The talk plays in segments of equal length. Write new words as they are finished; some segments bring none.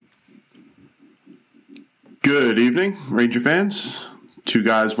Good evening, Ranger fans. Two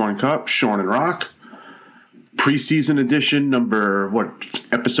guys, one cup, Sean and Rock. Preseason edition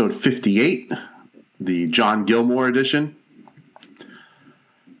episode 58, the John Gilmore edition.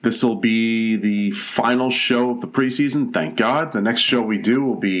 This will be the final show of the preseason, thank God. The next show we do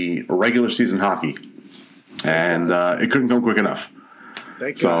will be regular season hockey. And it couldn't come quick enough.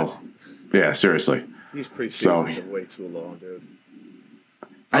 Thank God. Yeah, seriously. These preseasons are way too long, dude.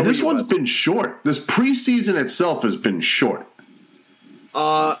 And this one's been short. This preseason itself has been short.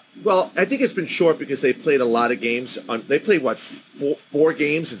 Well, I think it's been short because they played a lot of games. They played, four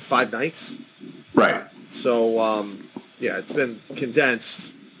games in 5 nights? Right. So, it's been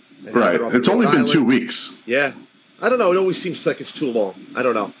condensed. Right. It's only been 2 weeks. Yeah. I don't know. It always seems like it's too long. I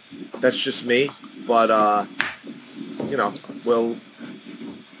don't know. That's just me. But, we'll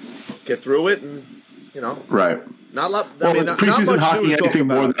get through it and, Right. Not a lot. Well, is preseason hockey anything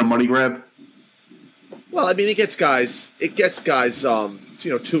more than a money grab? Well, I mean, it gets guys,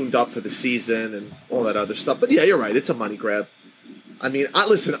 tuned up for the season and all that other stuff. But yeah, you're right. It's a money grab. I mean, I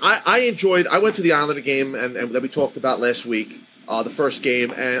went to the Islander game and that we talked about last week, the first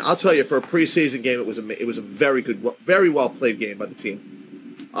game, and I'll tell you, for a preseason game, it was a very good, very well played game by the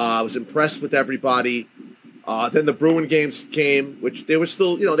team. I was impressed with everybody. Then the Bruin games came, which they were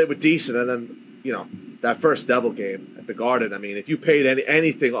still, they were decent, and then, that first Devil game at the Garden. I mean, if you paid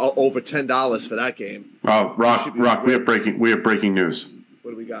anything over $10 for that game, Rock, we have breaking news.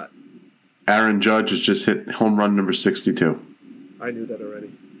 What do we got? Aaron Judge has just hit home run number 62. I knew that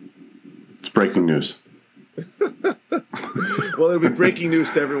already. It's breaking news. Well, it'll be breaking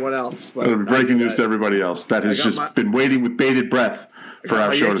news to everyone else. It'll be breaking news to everybody else that has just been waiting with bated breath for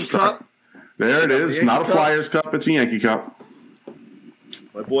our show to start. Cup. There it is. Not a Flyers Cup. It's a Yankee Cup.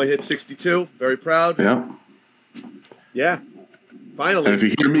 My boy hit 62. Very proud. Yeah. Yeah. Finally. And if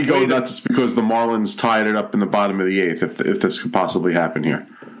you hear me go nuts, it's because the Marlins tied it up in the bottom of the 8th, if this could possibly happen here.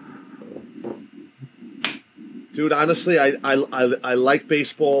 Dude, honestly, I like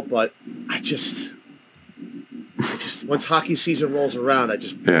baseball, but I just once hockey season rolls around,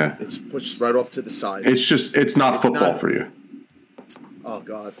 it's pushed right off to the side. It's not football for you. Oh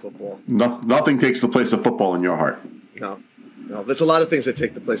God, football. Nothing takes the place of football in your heart. No, there's a lot of things that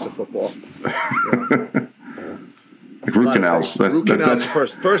take the place of football. Like root canals. Root canals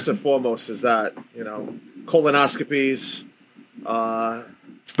first and foremost is that, colonoscopies.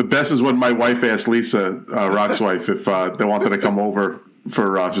 The best is when my wife asked Lisa, Rock's wife, if they wanted to come over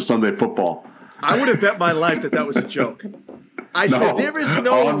for Sunday football. I would have bet my life that was a joke. I said, there is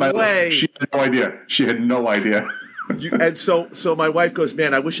no way. She had no idea. And so my wife goes,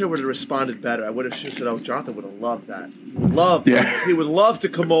 man, I wish I would have responded better. She said, oh, Jonathan would have loved that. He would love to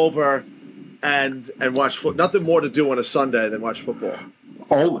come over and watch football. Nothing more to do on a Sunday than watch football.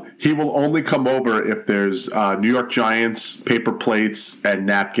 He will only come over if there's New York Giants paper plates and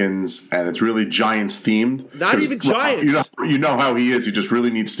napkins, and it's really Giants themed. Not even Giants. You know how he is. He just really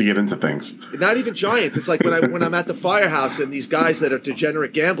needs to get into things. Not even Giants. It's like when I'm at the firehouse and these guys that are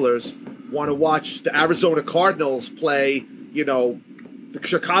degenerate gamblers want to watch the Arizona Cardinals play, the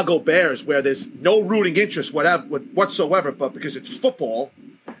Chicago Bears, where there's no rooting interest whatsoever, but because it's football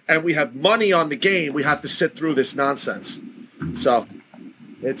and we have money on the game, we have to sit through this nonsense. So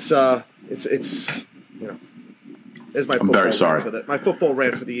it's there's my football. I'm very sorry. My football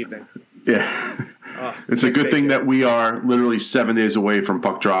rant for the evening. Yeah. It's a good thing that we are literally 7 days away from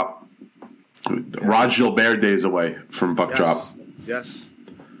puck drop. Rod Gilbert days away from puck drop. Yes.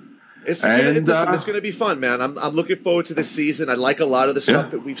 It's going to be fun, man. I'm looking forward to this season. I like a lot of the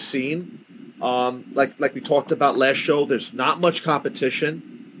stuff that we've seen. Like we talked about last show, there's not much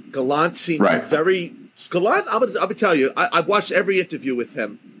competition. Gallant seems very... Gallant, I'm gonna tell you, I've watched every interview with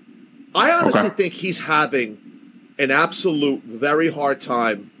him. I honestly think he's having an absolute very hard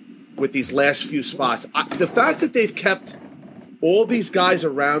time with these last few spots. The fact that they've kept all these guys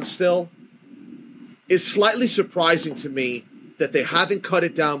around still is slightly surprising to me, that they haven't cut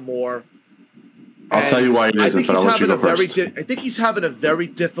it down more. I'll tell you why it isn't, but I'll let you go first. I think he's having a very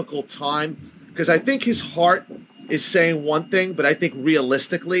difficult time, because I think his heart is saying one thing, but I think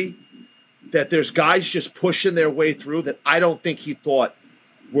realistically that there's guys just pushing their way through that I don't think he thought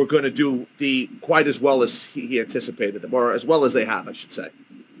were going to do quite as well as he anticipated them, or as well as they have, I should say.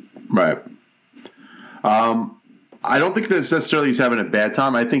 Right. I don't think that necessarily he's having a bad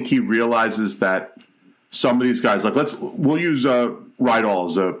time. I think he realizes that some of these guys, we'll use Rydal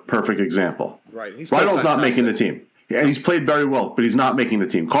as a perfect example. Right. Rydal's not making the team. And he's played very well, but he's not making the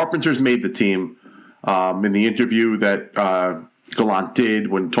team. Carpenter's made the team. In the interview that Gallant did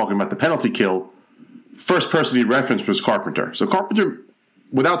when talking about the penalty kill, first person he referenced was Carpenter. So Carpenter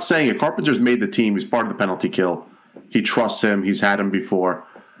without saying it, Carpenter's made the team. He's part of the penalty kill. He trusts him. He's had him before.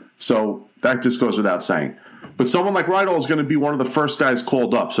 So that just goes without saying. But someone like Rydal is going to be one of the first guys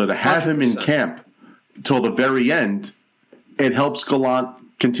called up. So to have 100%. Him in camp till the very end, it helps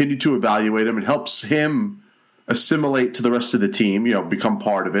Gallant continue to evaluate him. It helps him assimilate to the rest of the team, become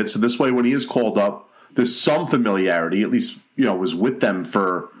part of it. So this way, when he is called up, there's some familiarity, at least, was with them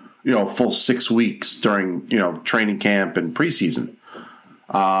for, a full 6 weeks during, training camp and preseason.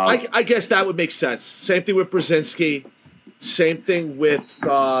 I guess that would make sense. Same thing with Brzezinski. Same thing with,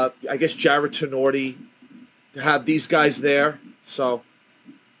 I guess, Jared Tenorti. To have these guys there. So,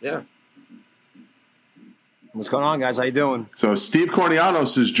 yeah. What's going on, guys? How you doing? So Steve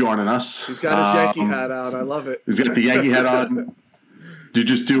Kornianos is joining us. He's got his Yankee hat on. I love it. He's got the Yankee hat on. Did you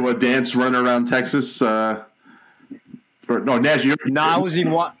just do a dance run around Texas? No, I wasn't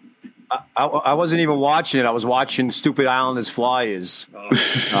even I wasn't even watching it. I was watching Stupid Islanders Flyers. Oh,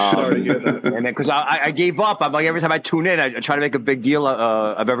 sorry to hear that. And then because I gave up. I'm like, every time I tune in, I try to make a big deal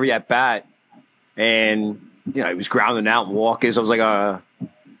of every at bat. And he was grounding out and walking. So I was like,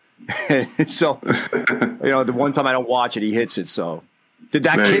 so the one time I don't watch it, he hits it. So did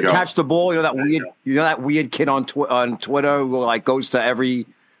that kid catch the ball? That weird kid on Twitter who like goes to every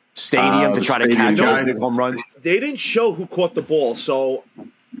stadium to try to catch big home runs. They didn't show who caught the ball, so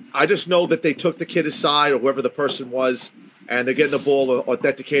I just know that they took the kid aside or whoever the person was, and they're getting the ball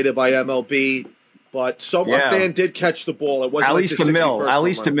authenticated by MLB. But Dan did catch the ball. It wasn't at least a mil. At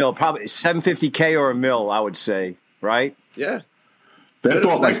least a mil. Probably $750K or a mil, I would say. Right? Yeah. They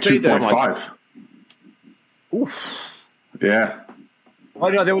thought like 2.5. Oof. Yeah. Oh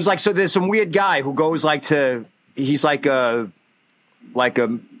no, there was there's some weird guy who goes he's like a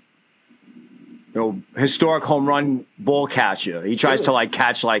historic home run ball catcher. He tries to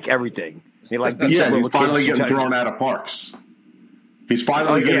catch everything. He he's finally getting thrown out of parks. He's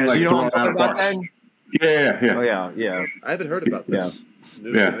finally getting thrown out of parks. Yeah. Oh, yeah. I haven't heard about this. Yeah. It's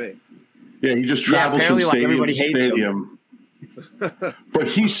news to me. Yeah, he just travels from stadium to stadium. But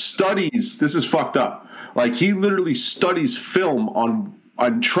he studies. This is fucked up. He literally studies film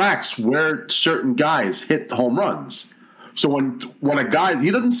on tracks where certain guys hit home runs. So when a guy,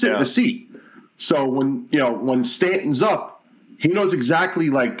 he doesn't sit in the seat. So when Stanton's up, he knows exactly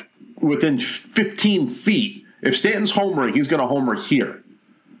within 15 feet. If Stanton's homering, he's going to homer here.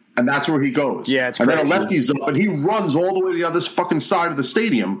 And that's where he goes. Yeah, it's and crazy. Then a lefty's up, and he runs all the way to the other fucking side of the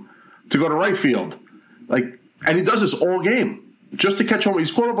stadium to go to right field. And he does this all game just to catch home. He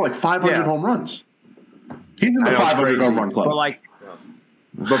scored over 500 home runs. He's in the 500 home run club.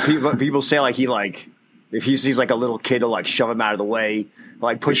 But people say he if he sees a little kid to shove him out of the way,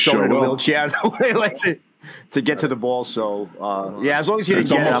 push someone in a wheelchair out of the way, to get to the ball. So as long as he didn't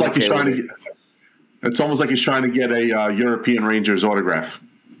get it, it's almost like he's trying to get a European Rangers autograph.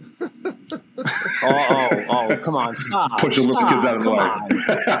 Oh, come on, stop. Pushing little kids out of the way.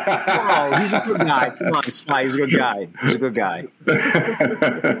 Oh, he's a good guy. Come on, stop. He's a good guy.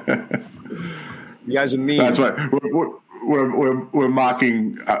 You guys are mean. That's right. We're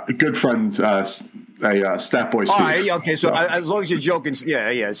mocking a good friend, Stat Boy Steve. All right, okay, so as long as you're joking, yeah.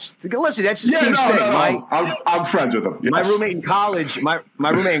 Listen, that's Steve's thing, right? I'm friends with him. Yes. My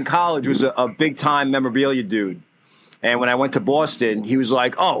roommate in college was a big time memorabilia dude. And when I went to Boston, he was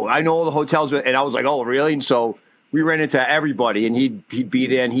like, "Oh, I know all the hotels," and I was like, "Oh, really?" And so we ran into everybody, and he'd be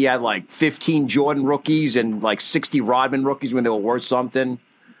there, and he had 15 Jordan rookies and 60 Rodman rookies when they were worth something.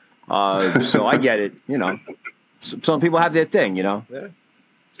 So I get it, Some people have their thing, Yeah,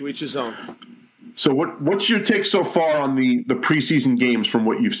 to each his own. So what's your take so far on the preseason games from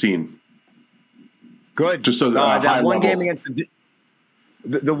what you've seen? Good. Just so that one game against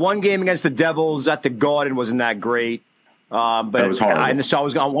the one game against the Devils at the Garden wasn't that great. But that was horrible. And so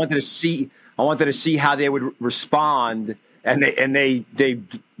I wanted to see how they would respond, and they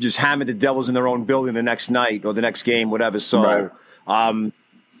just hammered the Devils in their own building the next night or the next game, whatever. So,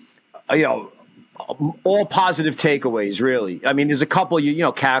 all positive takeaways, really. I mean, there's a couple,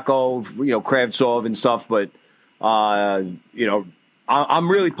 Kako, Kravtsov and stuff, but I'm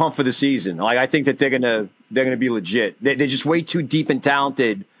really pumped for the season. I think that they're gonna be legit. They're just way too deep and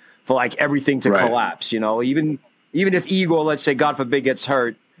talented for everything to collapse. Even if Igor, let's say, God forbid, gets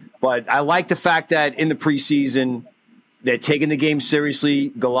hurt. But I like the fact that in the preseason, they're taking the game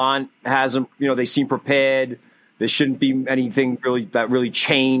seriously. Gallant has them, they seem prepared. There shouldn't be anything really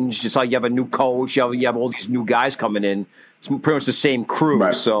changed. It's like you have a new coach. You have all these new guys coming in. It's pretty much the same crew.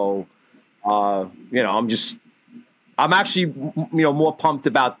 Right. So, I'm actually, more pumped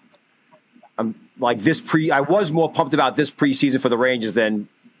about I was more pumped about this preseason for the Rangers than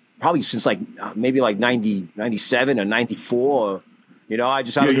probably since maybe 97 or 94. You know, I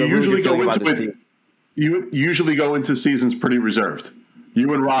just have a you usually really good feeling about this team. You usually go into seasons pretty reserved.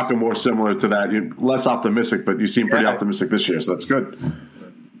 You and Rock are more similar to that. You're less optimistic, but you seem pretty optimistic this year, so that's good.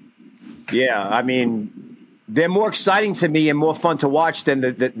 Yeah, I mean, they're more exciting to me and more fun to watch than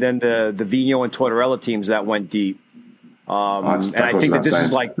the Vigneault and Tortorella teams that went deep. And I think that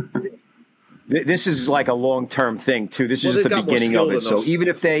this is like a long-term thing too. This is just the beginning of it. So even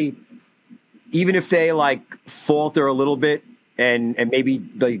if they like falter a little bit and maybe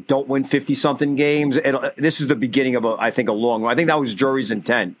they don't win 50-something games, this is the beginning of I think a long run. I think that was Drury's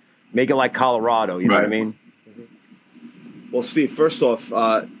intent. Make it like Colorado. You know what I mean? Well, Steve, first off,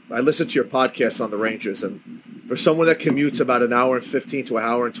 I listened to your podcast on the Rangers, and for someone that commutes about an hour and 15 to an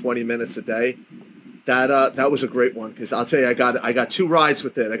hour and 20 minutes a day, that was a great one, because I'll tell you, I got 2 rides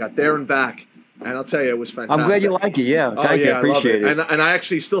with it. I got there and back, and I'll tell you, it was fantastic. I'm glad you like it. Yeah, thank you. I appreciate it. And I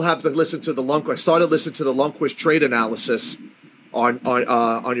actually still have to listen to the Lundqvist. I started listening to the Lundqvist trade analysis on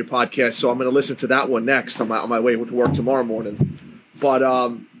your podcast, so I'm going to listen to that one next on my way to work tomorrow morning. But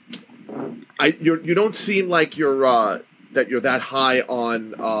you don't seem like you're that high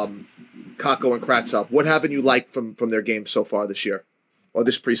on Kakko and Kravtsov. What haven't you liked from their games so far this year, or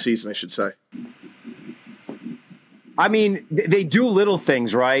this preseason, I should say? I mean, they do little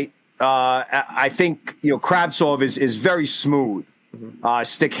things, right? I think Kravtsov is very smooth,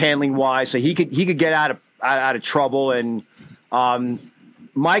 stick handling wise, so he could get out of trouble. And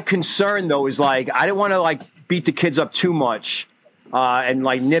my concern though is like I didn't want to like beat the kids up too much and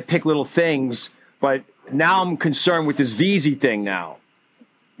like nitpick little things, but now I'm concerned with this Vesey thing now,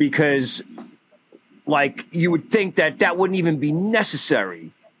 because like you would think that wouldn't even be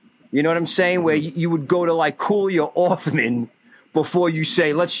necessary. You know what I'm saying? Where you would go to like Cooley or Orthman before you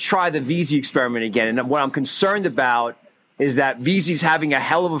say, let's try the Vesey experiment again. And what I'm concerned about is that Vesey's having a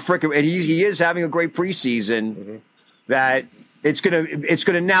hell of a frickin' – and he is having a great preseason that it's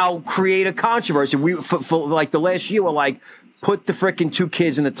gonna now create a controversy. For like the last year, we're like, put the frickin' 2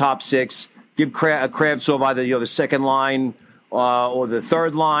 kids in the top 6, give Kravtsov either the second line or the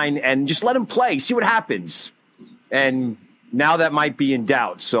third line, and just let him play, see what happens. And now that might be in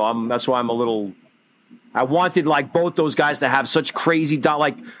doubt, so that's why I'm a little. I wanted like both those guys to have such crazy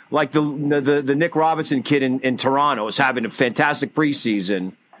like the Nick Robinson kid in Toronto is having a fantastic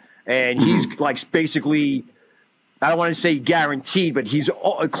preseason, and he's like basically, I don't want to say guaranteed, but he's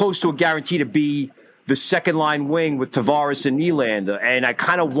close to a guarantee to be the second line wing with Tavares and Nylander, and I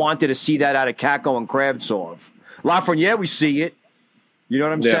kind of wanted to see that out of Kakko and Kravtsov. Lafreniere, we see it. You know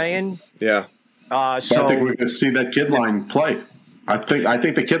what I'm saying? Yeah. So I think we're going to see that kid line play. I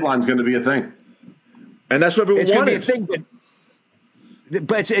think the kid line's going to be a thing, and that's what everyone wanted. It's going to be a thing,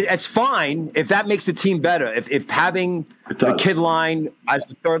 but it's fine if that makes the team better. If having the kid line as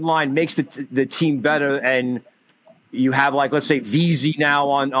the third line makes the team better, and you have like let's say Vesey now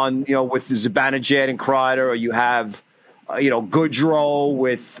on with Zibanejad and Kreider, or you have Goodrow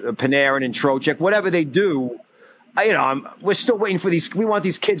with Panarin and Trocheck, whatever they do. We're still waiting for these. We want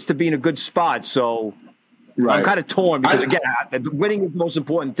these kids to be in a good spot. So I'm kind of torn because again, winning is the most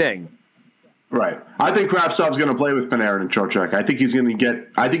important thing. Right. I think Kravtsov's going to play with Panarin and Trocheck. I think he's going to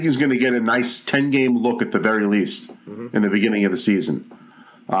get a nice 10-game look at the very least in the beginning of the season.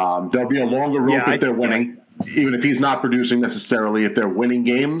 There'll be a longer rope if they're winning, even if he's not producing necessarily. If they're winning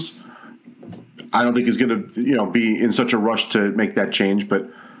games, I don't think he's going to be in such a rush to make that change, but.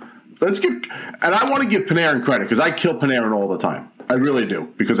 And I want to give Panarin credit because I kill Panarin all the time. I really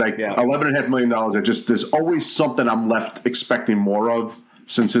do because $11.5 million. There's always something I'm left expecting more of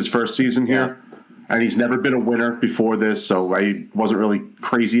since his first season here, and he's never been a winner before this, so I wasn't really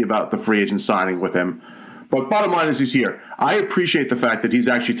crazy about the free agent signing with him. But bottom line is he's here. I appreciate the fact that he's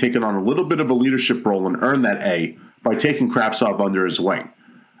actually taken on a little bit of a leadership role and earned that A by taking Kravtsov under his wing.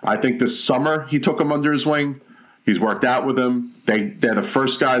 I think this summer he took him under his wing. He's worked out with him. They're the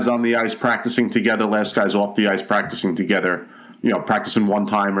first guys on the ice practicing together, last guys off the ice practicing together, practicing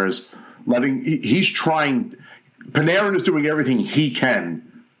one-timers. He's trying – Panarin is doing everything he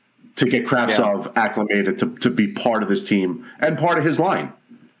can to get Kravtsov acclimated to be part of this team and part of his line.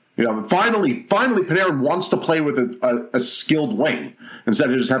 Finally, Panarin wants to play with a skilled wing instead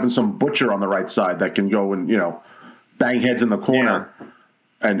of just having some butcher on the right side that can go and, bang heads in the corner. Yeah.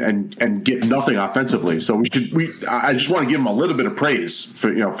 And get nothing offensively. So I just want to give him a little bit of praise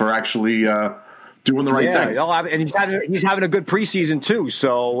for actually doing the right thing. And he's having a good preseason too.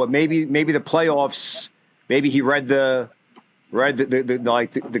 So maybe the playoffs. Maybe he read the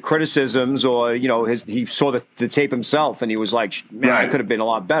criticisms, or he saw the tape himself and he was like, man, I could have been a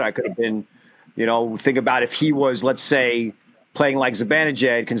lot better. I could have been, think about if he was, let's say, playing like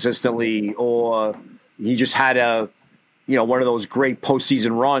Zibanejad consistently, or he just had one of those great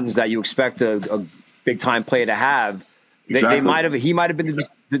postseason runs that you expect a big time player to have. Exactly. He might have been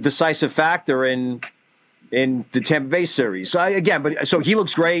the decisive factor in the Tampa Bay series. So he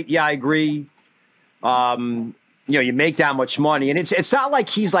looks great. Yeah, I agree. You make that much money, and it's not like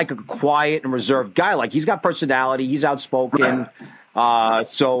he's like a quiet and reserved guy. Like, he's got personality. He's outspoken.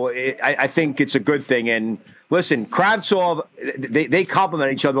 I think it's a good thing. And listen, Kravtsov, they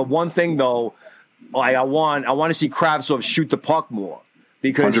complement each other. One thing though, I want to see Kravtsov shoot the puck more,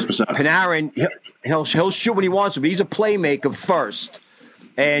 because 100%. Panarin, he'll shoot when he wants to, but he's a playmaker first.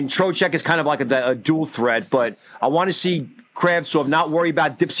 And Trocheck is kind of like a dual threat, but I want to see Kravtsov not worry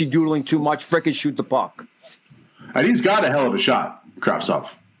about dipsy doodling too much, frickin' shoot the puck. And he's got a hell of a shot,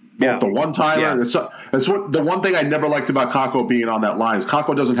 Kravtsov. Yeah. The one-timer. Yeah. That's what the one thing I never liked about Kakko being on that line is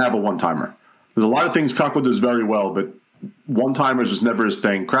Kakko doesn't have a one-timer. There's a lot of things Kakko does very well, but one-timers was never his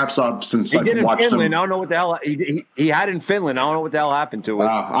thing. Kravtsov, since he did in watched Finland. him, I don't know what the hell he had in Finland. I don't know what the hell happened to it.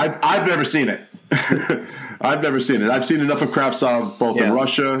 I've never seen it. I've never seen it. I've seen enough of Kravtsov both in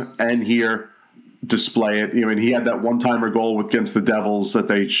Russia and here display it. I mean, he had that one-timer goal against the Devils that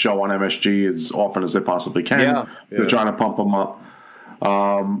they show on MSG as often as they possibly can. Yeah. They're trying to pump him up.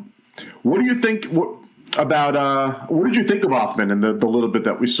 What do you think about? What did you think of Othmann and the little bit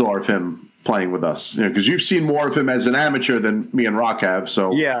that we saw of him playing with us? Because you've seen more of him as an amateur than me and Rock have.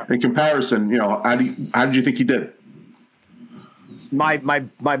 So in comparison, how did you think he did? My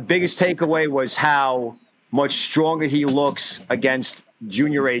biggest takeaway was how much stronger he looks against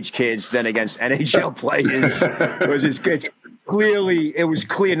junior age kids than against NHL players. It was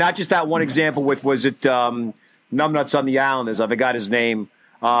clear, not just that one example with, was it Numbnuts on the Islanders? I forgot his name.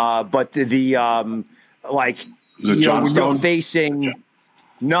 But when you're facing,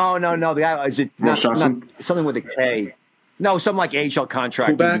 no. The guy, is it not something with a K? No, something like AHL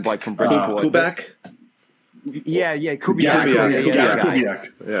contract, like from Bridgeport. Kubak? Yeah, Kubiak. Kubiak. Yeah,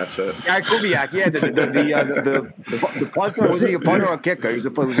 that's it. Yeah, Kubiak. Yeah, the punter, was he a punter or a kicker? He was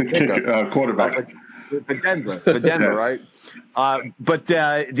a kicker. Quarterback for Denver, right? When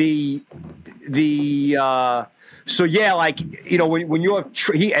you're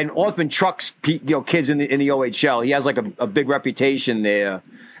he and Othmann trucks kids in the OHL, he has like a big reputation there,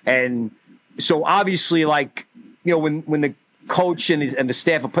 and so obviously when the coach and the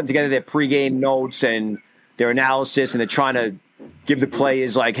staff are putting together their pregame notes and their analysis, and they're trying to give the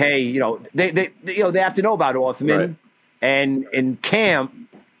players hey, they have to know about Othmann, right. And in camp,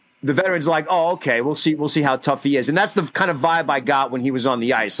 the veterans are like, oh, okay, we'll see how tough he is, and that's the kind of vibe I got when he was on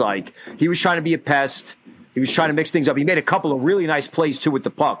the ice. Like, he was trying to be a pest, he was trying to mix things up. He made a couple of really nice plays too with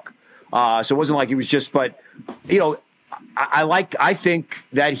the puck, so it wasn't like he was just. But I think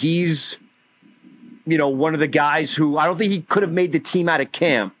that he's one of the guys who I don't think he could have made the team out of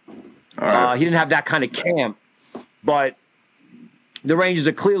camp. Right. He didn't have that kind of camp, but the Rangers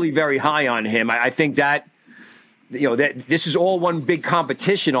are clearly very high on him. I think that that this is all one big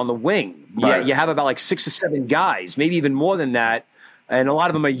competition on the wing. Right. You have about 6 or 7 guys, maybe even more than that, and a lot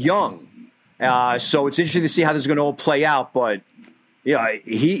of them are young. So it's interesting to see how this is going to all play out. But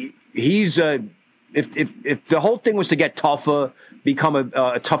he's if the whole thing was to get tougher, become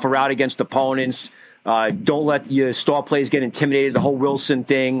a tougher out against opponents, don't let your star players get intimidated. The whole Wilson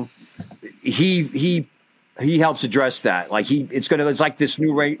thing. He helps address that. It's like this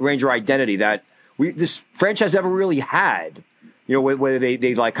new Ranger identity that this franchise never really had. Where they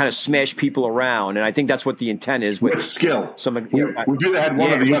kind of smash people around, and I think that's what the intent is with skill. We've either had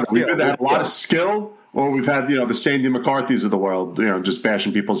one or the other. We've either had a lot of skill, or we've had the Sandy McCarthy's of the world, just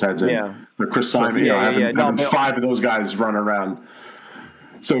bashing people's heads in. Yeah. Or Chris Simon, having 5 of those guys run around.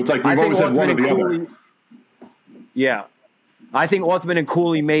 So it's like we've always had one or the other. Yeah, I think Othmann and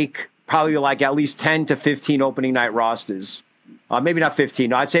Cooley make probably at least 10 to 15 opening night rosters. Maybe not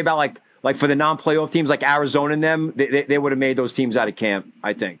 15. No, I'd say about like for the non-playoff teams like Arizona and them, they would have made those teams out of camp,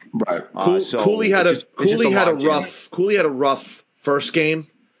 I think. Right. Cooley had a rough first game,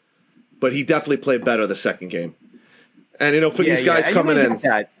 but he definitely played better the second game. And for these guys coming in,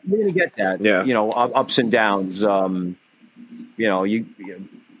 you're going to get that. Yeah. Ups and downs. We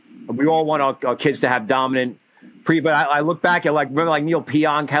all want our kids to have dominant but I look back at remember Neil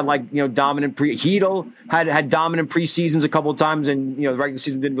Pionk had dominant Hedel had dominant preseasons a couple of times, and the regular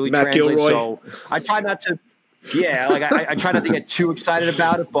season didn't really Matt translate. Gilroy. So I try not to, I try not to get too excited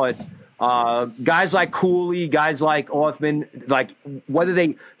about it. But guys like Cooley, guys like Othmann, whether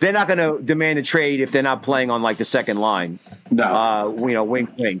they're not going to demand a trade if they're not playing on the second line. No, wink,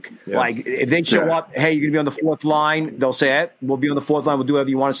 wink. Yeah. If they show up, hey, you're going to be on the 4th line. They'll say, hey, we'll be on the 4th line. We'll do whatever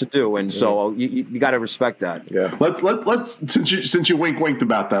you want us to do. And so you got to respect that. Yeah. Let's since you winked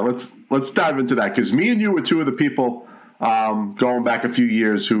about that, let's dive into that, because me and you were two of the people going back a few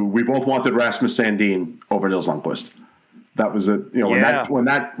years, who we both wanted Rasmus Sandin over Nils Lundkvist. That was when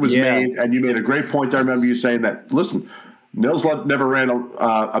that was made, and you made a great point. I remember you saying that. Listen, Nils never ran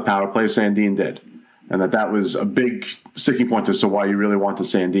a power play. Sandin did, and that was a big sticking point as to why you really wanted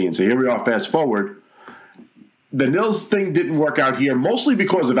Sandin. So here we are. Fast forward, the Nils thing didn't work out here, mostly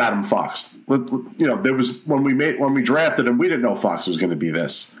because of Adam Fox. There was when we drafted him, we didn't know Fox was going to be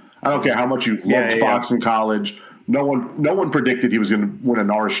this. I don't care how much you loved Fox in college. No one predicted he was going to win a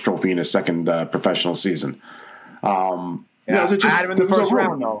Norris Trophy in his second professional season. I had him in the first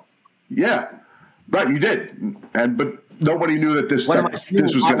round, though. Yeah, right. You did, but nobody knew that this was going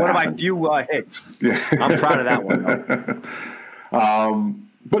to happen. One of my few hits. Yeah. I'm proud of that one, though.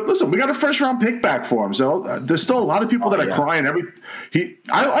 But listen, we got a first round pick back for him, so there's still a lot of people that are crying.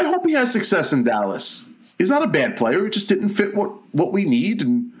 I hope he has success in Dallas. He's not a bad player. He just didn't fit what we need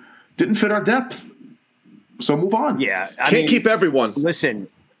and didn't fit our depth. So move on. Yeah, can't keep everyone. Listen.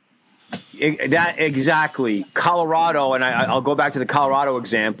 That exactly. Colorado, and I'll go back to the Colorado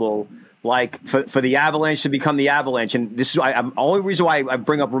example. Like for the Avalanche to become the Avalanche, and this is the only reason why I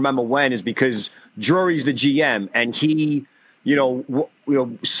bring up Remember When is because Drury's the GM, and he,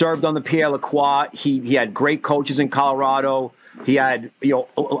 served on the Pierre Lacroix. He had great coaches in Colorado. He had,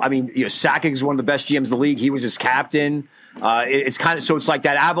 Sakic is one of the best GMs in the league. He was his captain. It's kind of, so it's like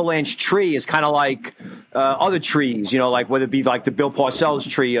that Avalanche tree is kind of like other trees, like whether it be like the Bill Parcells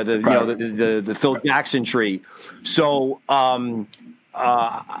tree or the Phil Jackson tree. So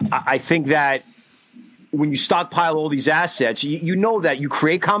I think that when you stockpile all these assets, you know that you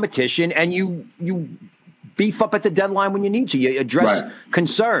create competition and you beef up at the deadline when you need to. You address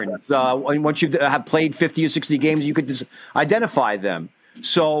concerns. Once you have played 50 or 60 games, you could just identify them.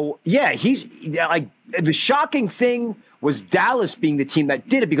 So, he's like, the shocking thing was Dallas being the team that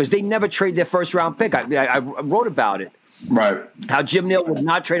did it because they never traded their first round pick. I wrote about it. Right. How Jim Nill would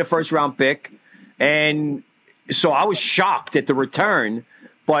not trade a first round pick. And so I was shocked at the return.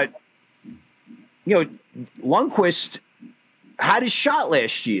 But, Lundkvist had his shot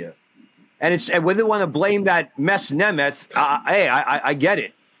last year. And whether they want to blame that mess Nemeth, I get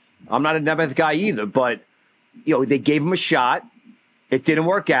it. I'm not a Nemeth guy either. But, they gave him a shot. It didn't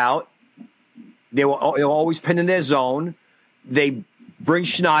work out. They were always pinned in their zone. They bring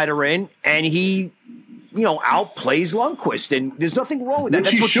Schneider in, and he, outplays Lundkvist. And there's nothing wrong with that.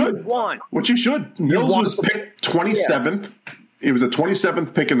 That's what you want. Which he should. Nils was picked 27th. It was a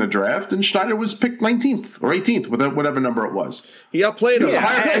 27th pick in the draft, and Schneider was picked 19th or 18th, whatever number it was. He outplayed him.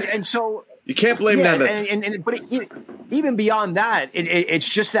 And so you can't blame Nemeth. But even beyond that, it's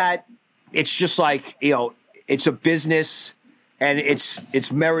just that it's just like it's a business. And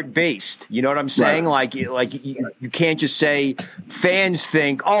it's merit based. You know what I'm saying? Right. Like you can't just say fans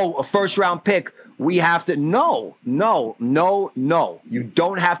think, a first round pick. We have to no. You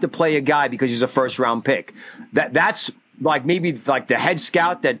don't have to play a guy because he's a first round pick. That's like maybe like the head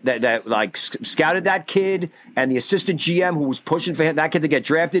scout that like scouted that kid and the assistant GM who was pushing for that kid to get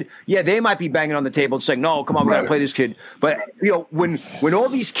drafted. Yeah, they might be banging on the table and saying, no, come on, we got to play this kid. But when all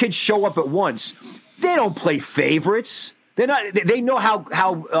these kids show up at once, they don't play favorites. They know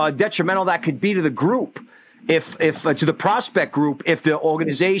how detrimental that could be to the group, if to the prospect group, if the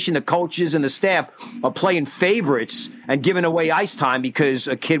organization, the coaches, and the staff are playing favorites and giving away ice time because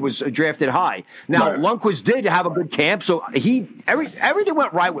a kid was drafted high. Now, Lundkvist did have a good camp, so everything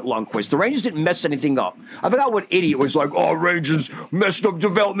went right with Lundkvist. The Rangers didn't mess anything up. I forgot what idiot was like, Rangers messed up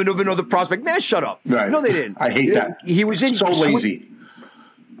development of another prospect. Man, shut up. Right. No, they didn't. I hate that. He was so lazy.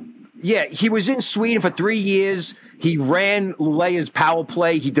 Yeah, he was in Sweden for 3 years. He ran Luleå's power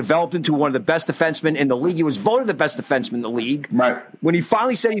play. He developed into one of the best defensemen in the league. He was voted the best defenseman in the league. Right. When he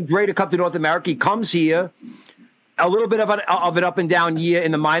finally said he's ready to come to North America, he comes here. A little bit of an up and down year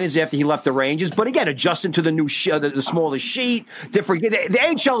in the minors after he left the Rangers. But again, adjusting to the new the smaller sheet, different. The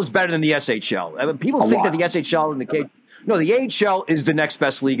AHL is better than the SHL. I mean, people think that the SHL and the AHL is the next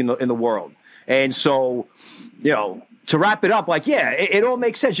best league in the world. And so, to wrap it up, it all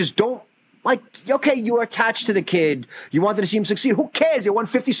makes sense. Just don't, you're attached to the kid. You wanted to see him succeed. Who cares? They won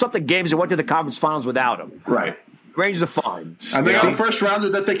 50-something games and went to the conference finals without him. Right. Rangers are fine. And they got a first rounder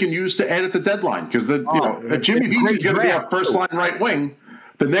that they can use to add at the deadline because if Jimmy Vesey is going to be our first line right wing,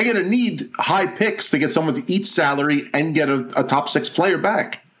 then they're going to need high picks to get someone to eat salary and get a top 6 player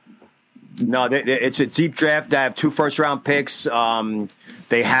back. No, it's a deep draft. They have 2 first-round picks.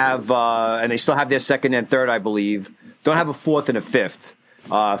 They have, and they still have their second and third, I believe. Don't have a fourth and a fifth.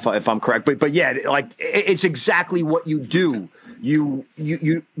 if I'm correct. But yeah, like it's exactly what you do. You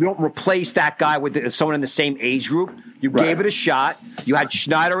don't replace that guy with someone in the same age group. You gave it a shot. You had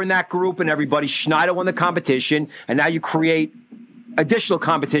Schneider in that group and everybody. Schneider won the competition, and now you create additional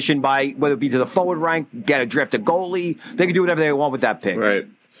competition by whether it be to the forward rank, get a draft a goalie. They can do whatever they want with that pick. Right.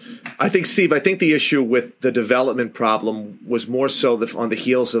 I think, Steve, the issue with the development problem was more so on the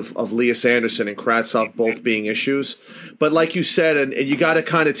heels of Lias Andersson and Kravtsov both being issues. But like you said, and you got to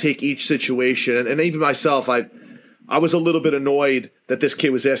kind of take each situation, and even myself, I was a little bit annoyed that this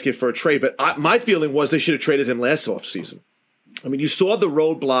kid was asking for a trade, but my feeling was they should have traded him last offseason. I mean, you saw the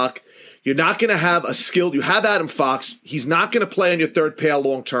roadblock. You're not going to have a skilled – you have Adam Fox. He's not going to play on your third pair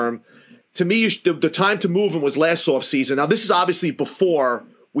long term. To me, the time to move him was last offseason. Now, this is obviously before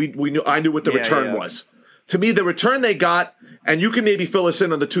I knew what the return was. To me, the return they got, and you can maybe fill us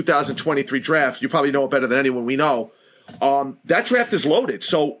in on the 2023 draft. You probably know it better than anyone we know. That draft is loaded.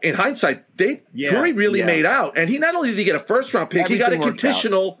 So in hindsight, Drury really made out. And he not only did he get a first-round pick, he got a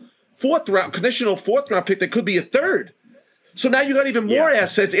conditional fourth round pick that could be a third. So now you got even more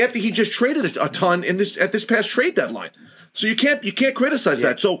assets after he just traded a ton at this past trade deadline. So you can't criticize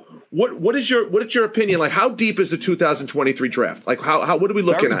that. So what is your opinion? Like, how deep is the 2023 draft? Like, what are we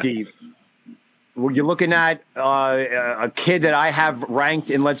looking at? Deep. Well, you're looking at a kid that I have ranked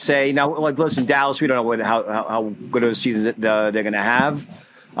in, let's say, now, like, listen, Dallas, we don't know how good of a season they're going to have.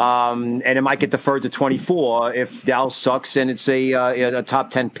 And it might get deferred to 24 if Dallas sucks and it's a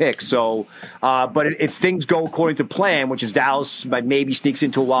top 10 pick. So, but if things go according to plan, which is Dallas maybe sneaks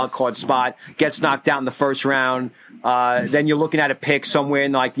into a wild card spot, gets knocked out in the first round, then you're looking at a pick somewhere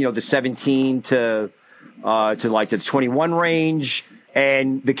in the 17 to like the 21 range.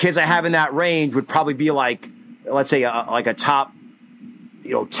 And the kids I have in that range would probably be like, let's say, like a top,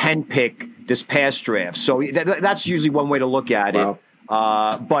 10 pick this past draft. So that's usually one way to look at it.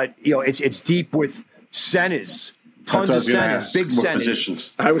 But it's deep with centers, tons of centers, big centers.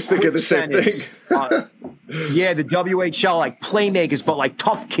 Positions. I was thinking the same thing. The WHL, like playmakers, but like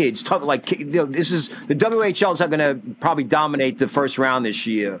tough kids. This is the WHL is not going to probably dominate the first round this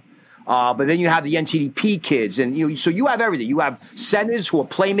year. But then you have the NTDP kids, and so you have everything. You have centers who are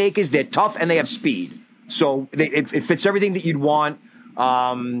playmakers. They're tough and they have speed. So it fits everything that you'd want.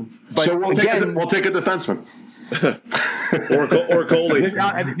 But so we'll take a defenseman. or goalie.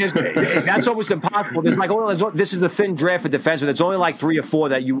 That's almost impossible. This is the thin draft for defensemen. There's only like 3 or 4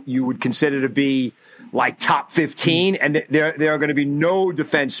 that you would consider to be like top 15, and there are going to be no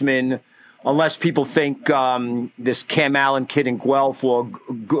defensemen unless people think this Cam Allen kid in Guelph or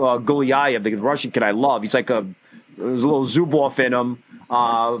Gulyayev, the Russian kid I love. He's like there's a little Zubov in him.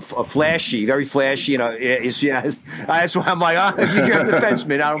 Flashy, very flashy. That's why I'm like, if you draft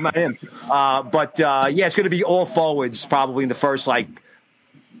defenseman, I don't mind him. But it's going to be all forwards probably in the first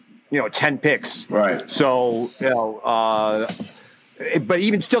 10 picks. Right. So but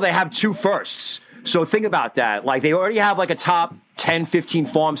even still, they have 2 firsts. So think about that. Like they already have like a top 10, 15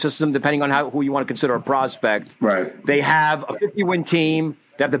 farm system, depending on who you want to consider a prospect. Right. They have a 50-win team.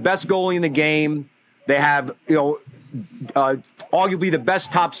 They have the best goalie in the game. They have arguably the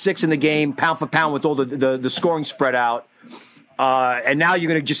best top 6 in the game, pound for pound, with all the scoring spread out. And now you're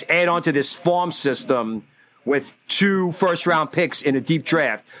going to just add on to this farm system with 2 first-round picks in a deep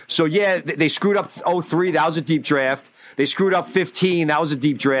draft. So, they screwed up 03. That was a deep draft. They screwed up 15. That was a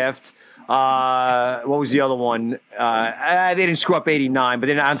deep draft. What was the other one? They didn't screw up 89, but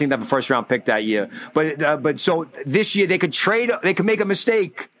I don't think they have a first-round pick that year. But so this year they could make a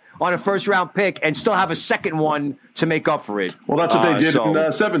mistake on a first-round pick and still have a second one to make up for it. Well, that's what they did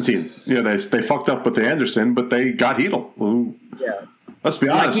in 17. They fucked up with the Anderson, but they got Hedel. Let's be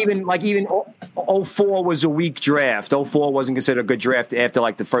honest. Like even 04 was a weak draft. 04 wasn't considered a good draft after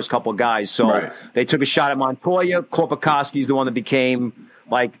like the first couple of guys. So They took a shot at Montoya. Korpikoski's the one that became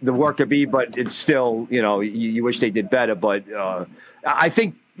like the worker bee, but it's still, you wish they did better. But I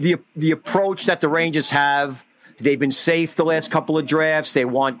think the approach that the Rangers have, they've been safe the last couple of drafts. They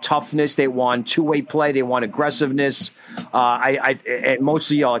want toughness. They want two-way play. They want aggressiveness. And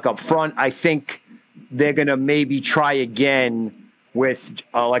mostly like up front, I think they're going to maybe try again with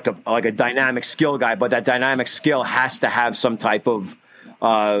like a dynamic skill guy, but that dynamic skill has to have some type of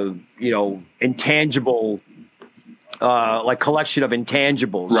intangible. Like collection of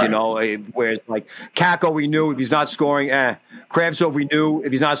intangibles, whereas like Kakko, we knew if he's not scoring, Kravtsov, we knew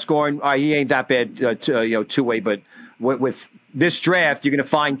if he's not scoring, he ain't that bad, two-way. But with this draft, you're going to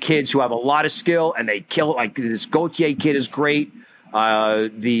find kids who have a lot of skill and they kill it. Like this Gauthier kid is great.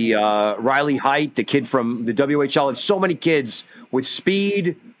 The Riley Heidt, the kid from the WHL, and so many kids with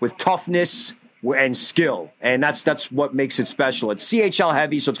speed, with toughness, and skill, and that's what makes it special. It's CHL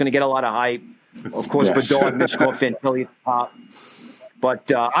heavy, so it's going to get a lot of hype. Of course, Bedard, Michkov, Fantilli,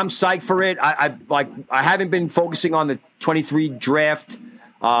 but I'm psyched for it. I haven't been focusing on the 23 draft,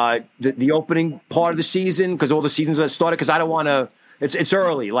 the opening part of the season, because all the seasons have started. Because I don't want to. It's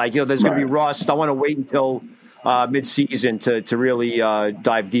early. Like, there's going to be rust. I want to wait until mid-season to really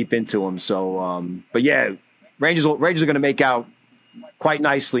dive deep into them. So, but yeah, Rangers are going to make out quite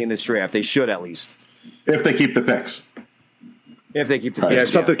nicely in this draft. They should, at least, if they keep the picks. If they keep the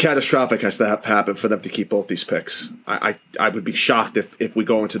picks, something catastrophic has to happen for them to keep both these picks. I would be shocked if we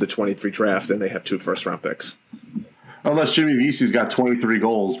go into the 23 draft and they have 2 first-round picks. Unless Jimmy Vesey's got 23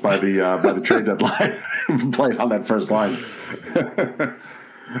 goals by the trade deadline, playing on that first line.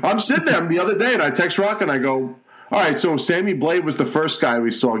 I'm sitting there the other day and I text Rock and I go, all right, so Sammy Blais was the first guy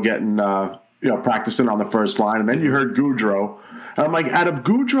we saw getting practicing on the first line, and then you heard Gaudreau. And I'm like, out of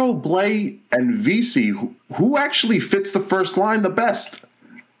Gaudreau, Blais, and Vesey, who actually fits the first line the best?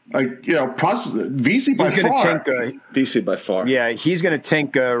 Like, Vesey by far. Vesey by far. Yeah, he's going to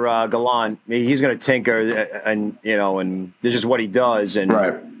tinker Gallant. He's going to tinker, and this is what he does. And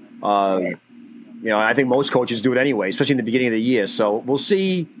right. I think most coaches do it anyway, especially in the beginning of the year. So we'll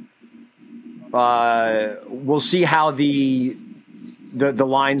see. We'll see how the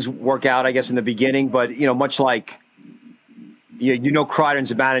lines work out, I guess, in the beginning. But much like Kreider and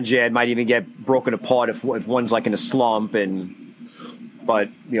Zibanejad might even get broken apart if one's like in a slump. But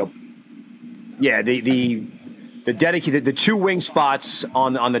the dedicated, the 2 wing spots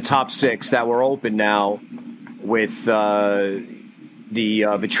on the top 6 that were open now with the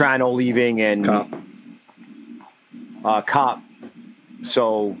Vetrano leaving and Kopp.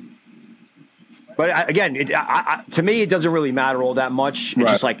 So. But again, to me, it doesn't really matter all that much.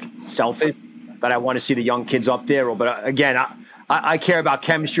 It's just like selfish that I want to see the young kids up there. But again, I care about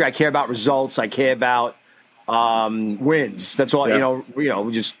chemistry. I care about results. I care about wins. That's all.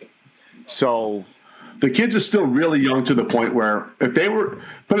 Just so the kids are still really young to the point where if they were,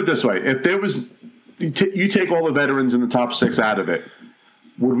 put it this way, if there was, you take all the veterans in the top 6 out of it,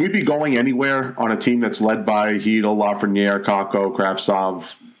 would we be going anywhere on a team that's led by Hedel, Lafreniere, Kakko,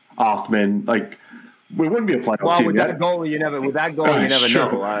 Kravtsov, Othman? Like, we wouldn't be a playoff team. With that goalie, you never know.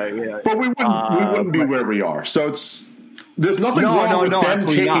 But we wouldn't be where we are. So there's nothing wrong with them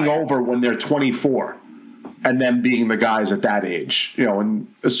taking over when they're 24 and them being the guys at that age. And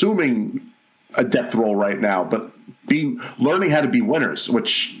assuming a depth role right now, but learning how to be winners,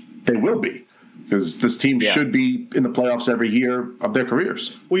 which they will be. Because this team should be in the playoffs every year of their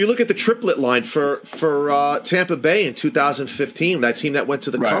careers. Well, you look at the triplet line for Tampa Bay in 2015. That team that went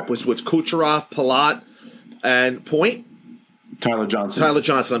to the Cup was Kucherov, Palat, and Point. Tyler Johnson.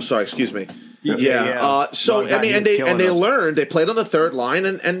 I'm sorry. Excuse me. Yeah. They learned. They played on the third line,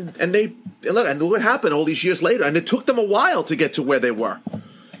 and look what happened all these years later. And it took them a while to get to where they were.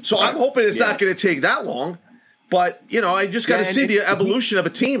 So I'm hoping it's not going to take that long. But, I just got to see the evolution of a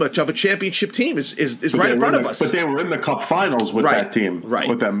team, of a championship team is right in front of us. But they were in the Cup finals with that team,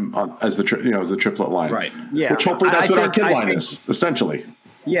 with them as the triplet line. Right. Yeah. Which hopefully that's what our kid line is, essentially.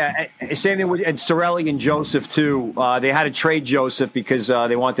 Yeah, same thing with Cirelli and Joseph, too. They had to trade Joseph because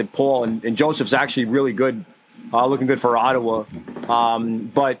they wanted Paul, and Joseph's actually really good, looking good for Ottawa.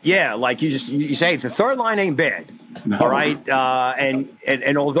 But, yeah, like you say, the third line ain't bad, all right?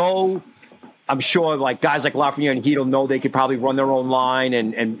 And although I'm sure like guys like Lafreniere and Hedel know they could probably run their own line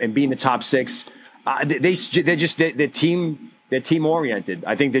and be in the top 6. They're team oriented.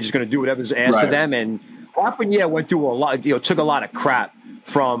 I think they're just going to do whatever's asked of them. And Lafreniere went through a lot, took a lot of crap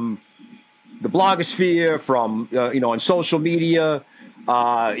from the blogosphere, from on social media,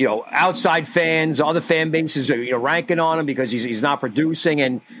 outside fans, other fan bases, ranking on him because he's not producing,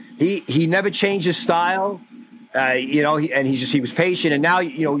 and he never changed his style. He was patient, and now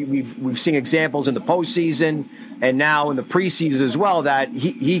we've seen examples in the postseason and now in the preseason as well that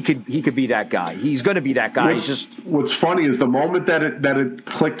he could be that guy. He's going to be that guy. What's funny is the moment that it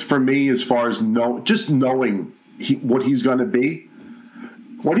clicked for me as far as knowing what he's going to be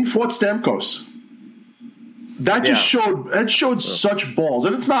when he fought Stamkos. That just showed such balls,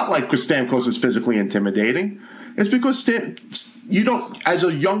 and it's not like because Stamkos is physically intimidating. It's because you don't, as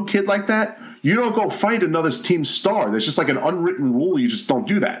a young kid like that. You don't go fight another team's star. There's just like an unwritten rule. You just don't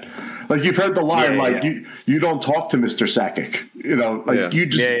do that. Like you've heard the line, you don't talk to Mr. Sakic. You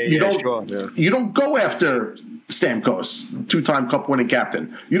don't go after Stamkos, 2-time Cup winning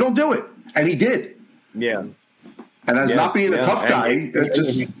captain. You don't do it, and he did. Yeah. And as not being a tough guy,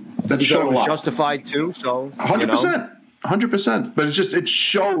 that showed a lot. Justified too. So 100%, 100%. But it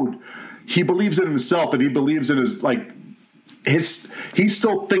showed he believes in himself, and he believes in his he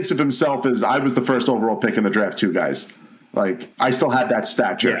still thinks of himself as I was the first overall pick in the draft too, guys. Like I still had that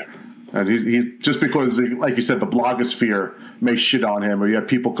stature. Yeah. And he's just because, like you said, the blogosphere may shit on him, or you have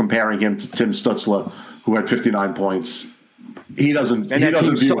people comparing him to Tim Stutzla, who had 59 points. He doesn't view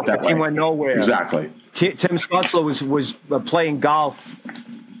it that way. Team went nowhere. Exactly. Tim Stutzla was playing golf,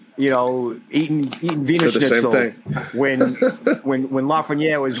 eating Venus Schnitzel when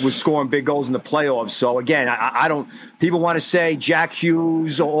Lafreniere was scoring big goals in the playoffs. So again, I don't. People want to say Jack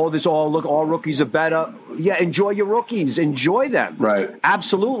Hughes or all rookies are better. Yeah, enjoy your rookies, enjoy them. Right.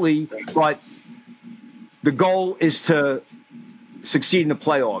 Absolutely, but the goal is to succeed in the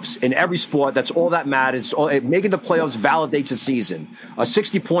playoffs. In every sport, that's all that matters. Making the playoffs validates a season. A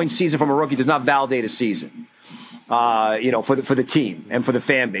 60-point season from a rookie does not validate a season. For the team and for the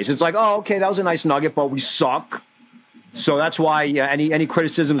fan base, it's like, oh, okay, that was a nice nugget, but we suck. So that's why any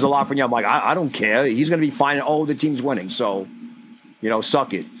criticisms of Lafreniere, I'm like, I don't care. He's going to be fine. Oh, the team's winning, so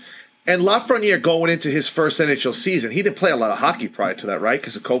suck it. And Lafreniere going into his first NHL season, he didn't play a lot of hockey prior to that, right?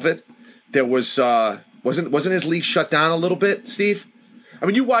 Because of COVID, there was wasn't his league shut down a little bit, Steve? I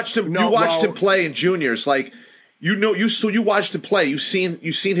mean, you watched him. No, you watched him play in juniors, like you watched him play. You've seen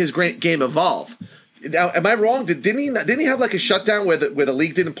his great game evolve. Now, am I wrong? Didn't he have like a shutdown where the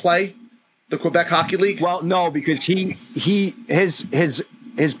league didn't play, the Quebec Hockey League? Well, no, because his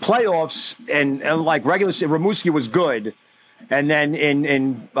playoffs and like regular Rimouski was good, and then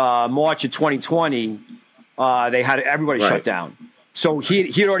in March of 2020, they had everybody shut down. So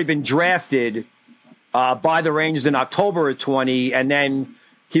he had already been drafted by the Rangers in October of 20, and then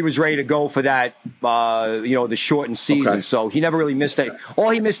he was ready to go for that, the shortened season. Okay. So he never really missed it. All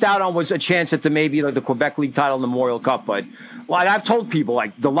he missed out on was a chance at the Quebec League title in the Memorial Cup. But like I've told people,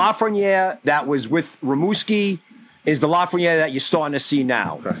 like the Lafreniere that was with Rimouski is the Lafreniere that you're starting to see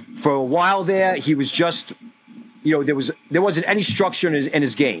now. Okay. For a while there, he was just, there wasn't any structure in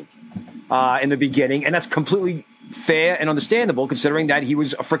his game in the beginning, and that's completely fair and understandable considering that he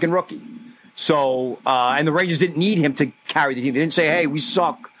was a freaking rookie. So, and the Rangers didn't need him to carry the team. They didn't say, hey, we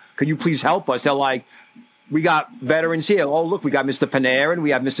suck. Could you please help us? They're like, we got veterans here. Oh, look, we got Mr. Panarin. We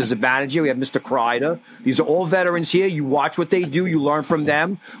have Mr. Zibanejad. We have Mr. Kreider. These are all veterans here. You watch what they do. You learn from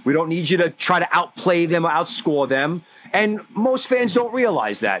them. We don't need you to try to outplay them or outscore them. And most fans don't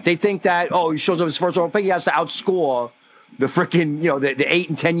realize that. They think that, he shows up his first overall pick. He has to outscore the freaking, the 8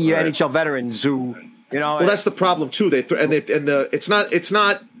 and 10 year NHL veterans who, Well, that's the problem too. It's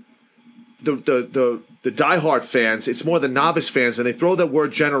not the diehard fans. It's more the novice fans, and they throw the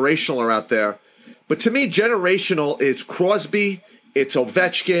word generational out there. But to me, generational is Crosby, it's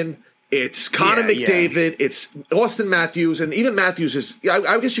Ovechkin, it's Connor McDavid, it's Austin Matthews, and even Matthews is.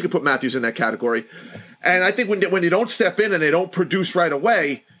 I guess you could put Matthews in that category. And I think when you don't step in and they don't produce right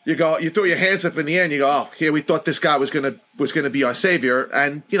away, you throw your hands up in the air and you go, oh, here we thought this guy was gonna be our savior.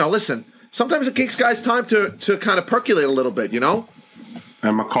 And listen, sometimes it takes guys time to kind of percolate a little bit,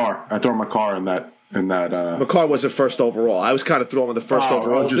 And Makar. I throw Makar in that. Makar wasn't first overall. I was kind of throwing the first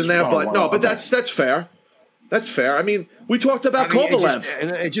overalls in there, but that's fair. That's fair. I mean, we talked about Kovalev.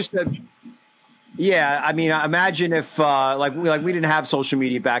 I mean, imagine if we didn't have social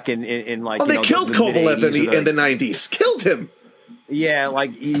media back in like. Oh, they killed Kovalev in the 90s. Killed him. Yeah,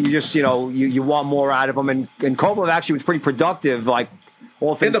 like you just you want more out of him, and Kovalev actually was pretty productive. Like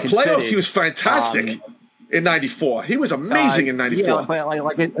all things in the playoffs, he was fantastic. In 94. He was amazing in 94. Yeah, but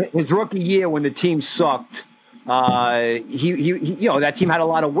like his rookie year when the team sucked, he that team had a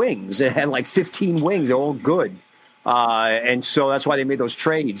lot of wings. It had like 15 wings. They're all good. And so that's why they made those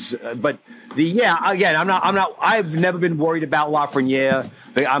trades. But I've never been worried about Lafreniere.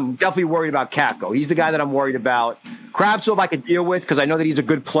 I'm definitely worried about Kakko. He's the guy that I'm worried about. Kravtsov I could deal with because I know that he's a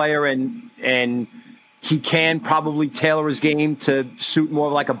good player and he can probably tailor his game to suit more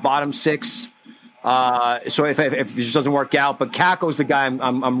of like a bottom six. So if it just doesn't work out, but Kakko's the guy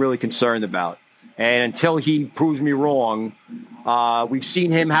I'm really concerned about. And until he proves me wrong, we've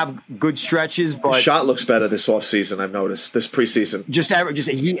seen him have good stretches. But his shot looks better this offseason, I've noticed, this preseason.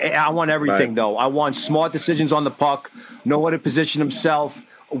 I want everything, though. I want smart decisions on the puck, know how to position himself,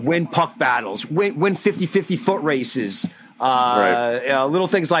 win puck battles, win 50-50 foot races, little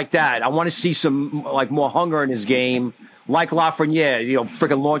things like that. I want to see some more hunger in his game. Like Lafreniere,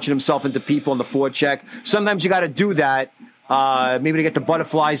 freaking launching himself into people in the forecheck. Sometimes you got to do that, maybe to get the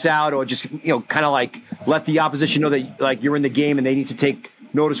butterflies out, or just kind of like let the opposition know that you're in the game and they need to take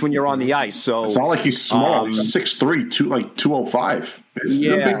notice when you're on the ice. So it's not like he's small. He's 6'3", 205. He's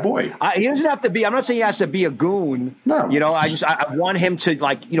a big boy. He doesn't have to be. I'm not saying he has to be a goon. No. I want him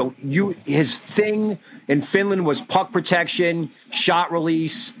to his thing in Finland was puck protection, shot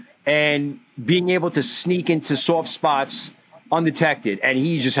release, and being able to sneak into soft spots undetected, and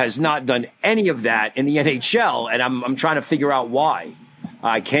he just has not done any of that in the NHL, and I'm trying to figure out why.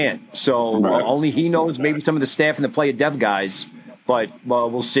 I can't. So only he knows, maybe some of the staff and the player dev guys, but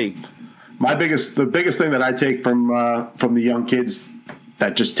we'll see. The biggest thing that I take from the young kids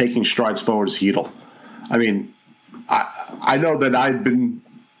that just taking strides forward is Chytil. I mean, I know that I've been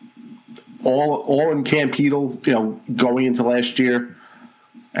all in Camp Chytil, going into last year,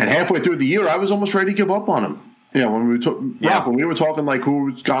 and halfway through the year, I was almost ready to give up on him. When we were talking like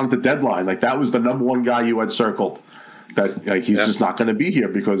who's gone at the deadline, like that was the number one guy you had circled. That he's just not going to be here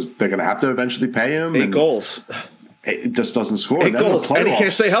because they're going to have to eventually pay him. 8 goals. It just doesn't score. 8 goals, and he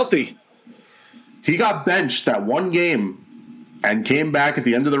can't stay healthy. He got benched that one game and came back at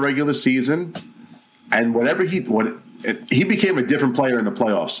the end of the regular season, and he became a different player in the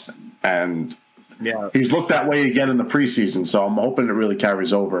playoffs, and he's looked that way again in the preseason. So I'm hoping it really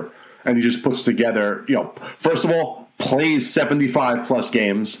carries over, and he just puts together. First of all, plays 75 plus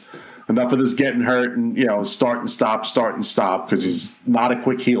games. Enough of this getting hurt and start and stop because he's not a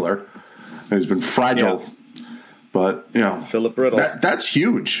quick healer, and he's been fragile. Yeah. But Philip Brittle. That's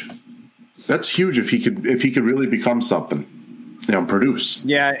huge. That's huge if he could really become something, produce.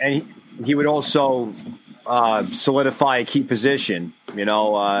 Yeah, and he would also solidify a key position.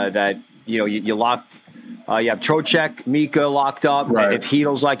 That you locked. You have Trocheck, Mika locked up. Right. If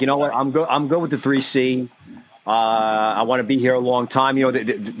Chytil's like, I'm good with the 3C. I want to be here a long time.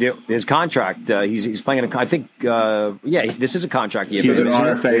 His contract. He's playing. I think. This is a contract year. He's an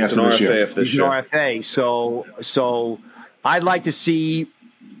RFA after this year. He's an RFA. So I'd like to see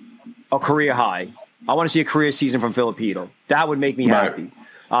a career high. I want to see a career season from Filip Chytil. That would make me happy.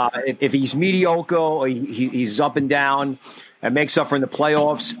 If he's mediocre or he's up and down and makes up for in the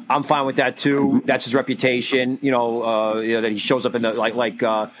playoffs, I'm fine with that too. Mm-hmm. That's his reputation. That he shows up in the like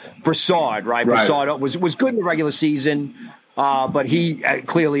Brassard, right? Brassard was good in the regular season, but he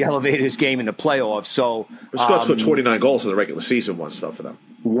clearly elevated his game in the playoffs. So Brassard scored 29 goals in the regular season once, though, for them.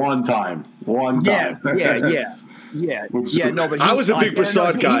 One time. Yeah. No, but I was a big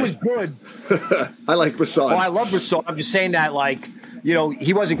Brassard guy. He was good. I like Brassard. Oh, I love Brassard. I'm just saying that,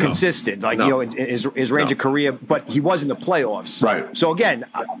 he wasn't consistent, in his range of career, but he was in the playoffs. Right. So again,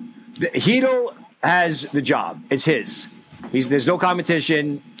 Chytil has the job. It's his. There's no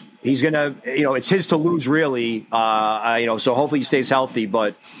competition. He's gonna, it's his to lose, really. So hopefully he stays healthy.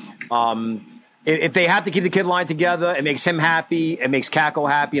 But if they have to keep the kid line together, it makes him happy. It makes Kakko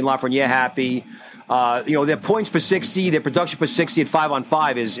happy and Lafreniere happy. Their points per 60, their production per 60 at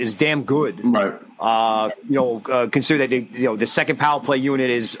 5-on-5 is damn good. Right. Consider that the second power play unit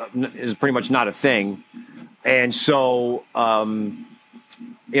is pretty much not a thing, and so I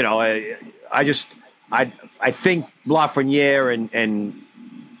think Lafreniere and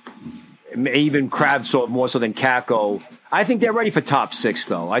even Kravtsov more so than Kakko. I think they're ready for top 6,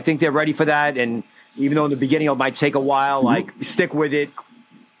 though. I think they're ready for that, and even though in the beginning it might take a while, stick with it.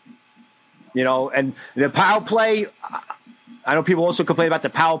 And the power play, I know people also complain about the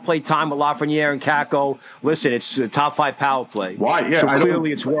power play time with Lafreniere and Kakko. Listen, it's the top 5 power play. Why? Yeah, so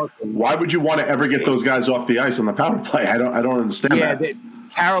clearly it's working. Why would you want to ever get those guys off the ice on the power play? I don't understand that.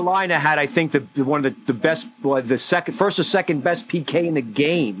 Carolina had, I think, one of the best, first or second best PK in the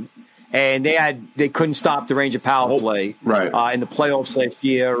game, and they couldn't stop the range of power play in the playoffs last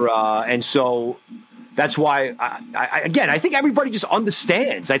year, and so. That's why, I think everybody just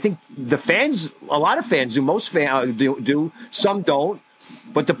understands. I think the fans, a lot of fans do, most fans do, some don't.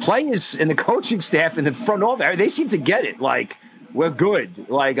 But the players and the coaching staff and the front office, they seem to get it. We're good.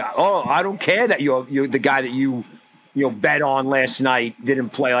 I don't care that you're the guy that you bet on last night didn't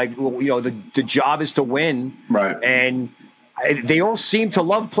play. The job is to win. Right. And they all seem to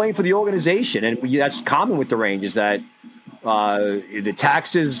love playing for the organization. And that's common with the Rangers, that the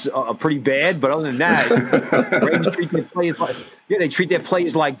taxes are pretty bad, but other than that, Rangers treat their players they treat their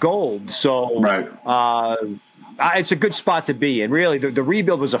players like gold. So it's a good spot to be in. Really, the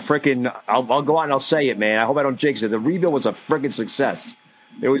rebuild was a freaking. I'll go out and I'll say it, man. I hope I don't jinx it. The rebuild was a freaking success.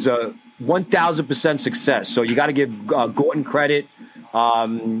 It was a 1,000% success. So you got to give Gorton credit.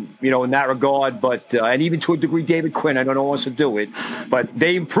 In that regard, but and even to a degree, David Quinn, I don't know who wants to do it, but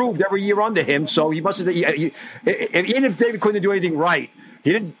they improved every year under him. So he must have. Even if David Quinn didn't do anything right,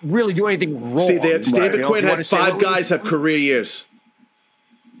 he didn't really do anything wrong. See, David Quinn had 5 guys have career years.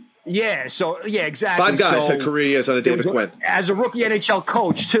 Yeah, exactly. 5 guys had career years under David Quinn. As a rookie NHL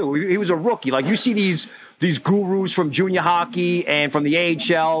coach, too. He was a rookie. You see these gurus from junior hockey and from the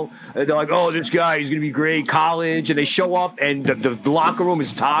AHL. They're like, oh, this guy, he's going to be great, college. And they show up, and the locker room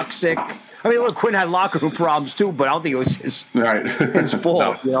is toxic. I mean, look, Quinn had locker room problems, too, but I don't think it was his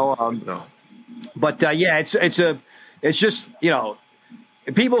fault. No. But, it's it's just,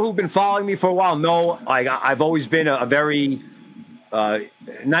 people who've been following me for a while know, like, I've always been a very, not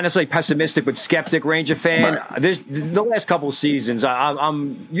necessarily pessimistic, but skeptic Ranger fan. Right. There's the last couple of seasons.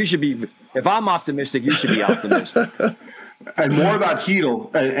 You should be. If I'm optimistic, you should be optimistic. And more about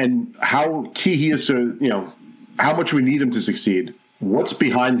Chytil and how key he is to, how much we need him to succeed. What's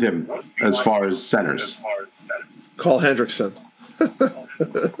behind him as far as centers? Carl Hendrickson.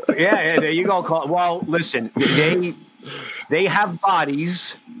 Yeah, there you go. Well, listen, they have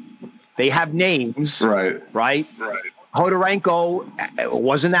bodies, they have names, right? Hodorenko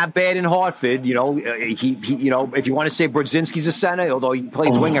wasn't that bad in Hartford, he if you want to say Brodzinski's a center, although he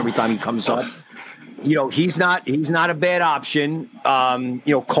plays wing every time he comes up, he's not a bad option.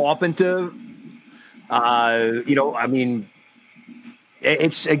 Carpenter, I mean, I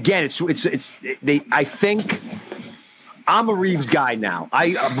think. I'm a Reeves guy now.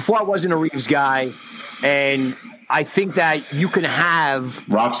 Before I wasn't a Reeves guy, and I think that you can have.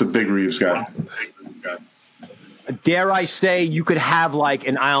 Rock's a big Reeves guy. Dare I say, you could have like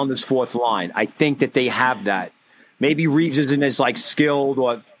an Islanders fourth line. I think that they have that. Maybe Reeves isn't as like skilled,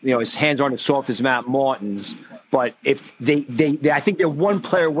 or his hands aren't as soft as Matt Martin's. But if they I think they're one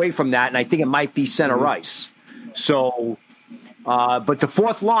player away from that, and I think it might be center ice. So. But the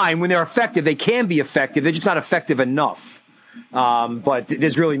fourth line, when they're effective, they can be effective. They're just not effective enough. But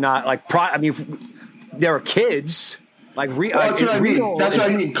there's really not there are kids like that's what I mean. That's what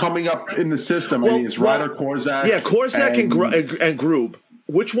I mean. Coming up in the system, it's Ryder, Korczak. Yeah, Korczak and Grube.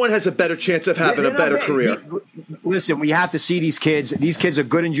 Which one has a better chance of having a better career? Listen, we have to see these kids. These kids are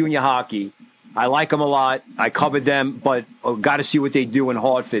good in junior hockey. I like them a lot. I covered them, but got to see what they do in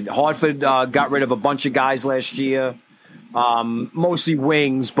Hartford. Hartford got rid of a bunch of guys last year. Mostly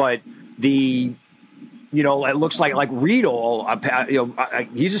wings, but it looks like Riedel.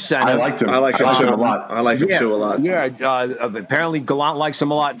 He's a center. I liked him. I like him too a lot. I like him too a lot. Yeah. Apparently Gallant likes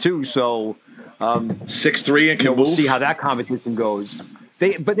him a lot too. So 6'3" and can move. We'll see how that competition goes.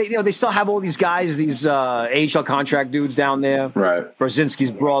 They still have all these guys, these AHL contract dudes down there. Right.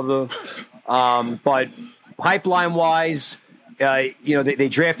 Brzezinski's brother. But pipeline wise. They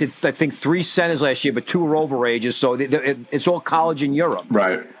drafted, I think, 3 centers last year, but 2 were overages. So it's all college in Europe.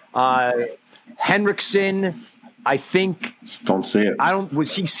 Right. Henriksen, I think. Don't see it.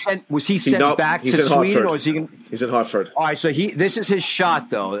 Was he sent back to Sweden, or is he? He's in Hartford. All right. So this is his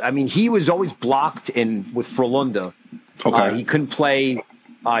shot, though. I mean, he was always blocked with Frölunda. Okay. He couldn't play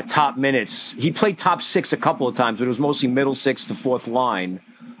top minutes. He played top 6 a couple of times, but it was mostly middle 6 to fourth line.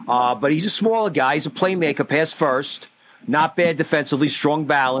 But he's a smaller guy. He's a playmaker, pass first. Not bad defensively, strong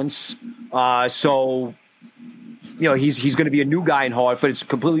balance. So, he's going to be a new guy in Hartford. It's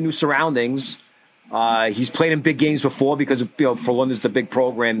completely new surroundings. He's played in big games before because Frölunda's the big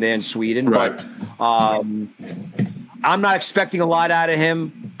program there in Sweden. Right. But I'm not expecting a lot out of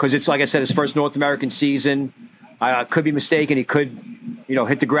him because it's, like I said, his first North American season. I could be mistaken. He could,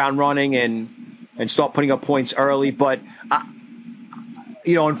 hit the ground running and start putting up points early. But,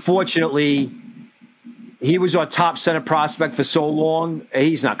 unfortunately, he was our top center prospect for so long.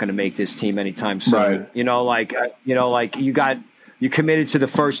 He's not going to make this team anytime soon. Right. You committed to the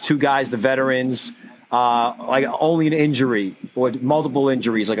first 2 guys, the veterans, only an injury or multiple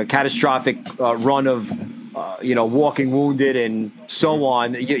injuries, like a catastrophic run of, walking wounded and so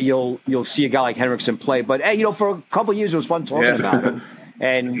on. You'll see a guy like Henriksen play. But for a couple of years, it was fun talking about him.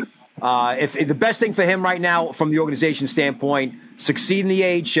 And if the best thing for him right now, from the organization standpoint, succeed in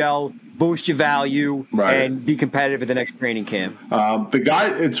the AHL. Boost your value and be competitive at the next training camp. The guy,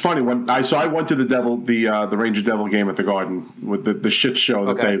 it's funny when I went to the Ranger Devil game at the Garden with the shit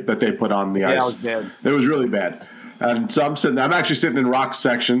show that they put on the ice. It was really bad. And so I'm actually sitting in Rock's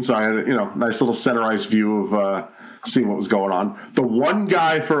section, so I had a nice little center ice view of seeing what was going on. The one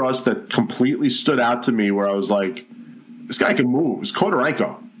guy for us that completely stood out to me, where I was like, this guy can move, is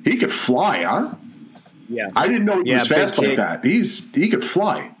Kodorenko. He could fly, huh? Yeah, I didn't know he was fast like that. He could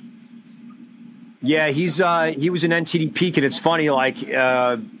fly. Yeah, he was an NTDP kid. It's funny,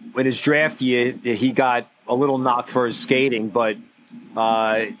 in his draft year, he got a little knocked for his skating, but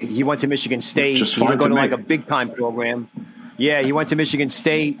he went to Michigan State. He didn't go to a big time program. Yeah, he went to Michigan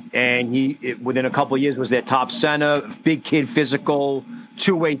State, and he within a couple of years was their top center. Big kid, physical,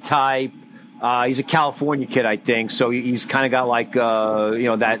 2-way type. He's a California kid, I think, so he's kind of got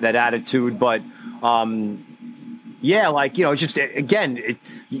that attitude, but. Just again,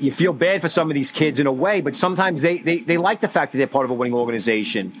 you feel bad for some of these kids in a way, but sometimes they like the fact that they're part of a winning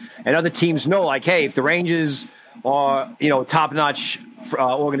organization, and other teams know, hey, if the Rangers are top-notch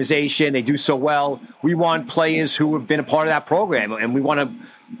organization, they do so well. We want players who have been a part of that program, and we want to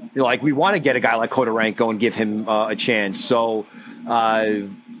like we want to get a guy like Kodorenko and give him a chance. So,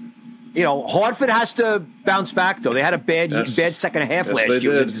 Hartford has to bounce back, though. They had a bad second half last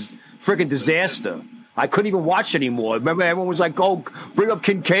year. It was a freaking disaster. I couldn't even watch anymore. Remember, everyone was like, "Oh, bring up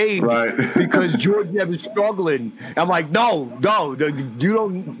Kincaid because Georgiev is struggling." I'm like, "No, you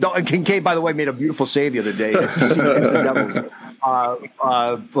don't." No. And Kincaid, by the way, made a beautiful save the other day against the Devils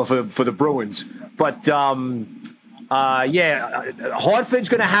for the Bruins. But Hartford's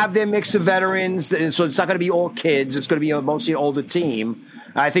going to have their mix of veterans, so it's not going to be all kids. It's going to be mostly an older team.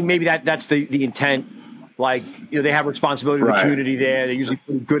 I think maybe that's the intent. Like, they have responsibility to the community there. They're usually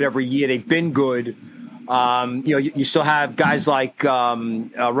pretty good every year. They've been good. You still have guys like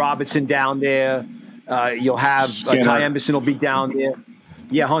Robertson down there. You'll have Ty Emberson will be down there.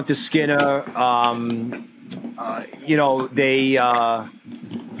 Yeah, Hunter Skinner.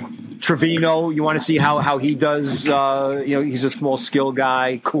 Trevino. You want to see how he does. He's a small skill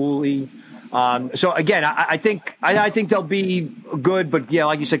guy. Cooley. So again, I think they'll be good. But yeah,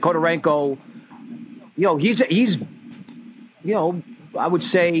 like you said, Kodorenko. He's I would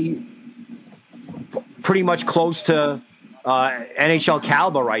say pretty much close to NHL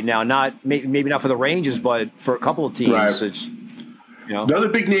caliber right now. Maybe not for the Rangers, but for a couple of teams. Right. It's the other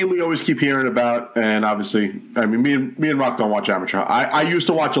big name we always keep hearing about, and obviously, I mean, me and Rock don't watch amateur. I used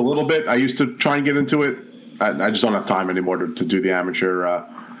to watch a little bit. I used to try and get into it. I just don't have time anymore to do the amateur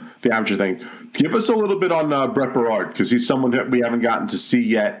thing. Give us a little bit on Brett Berard, because he's someone that we haven't gotten to see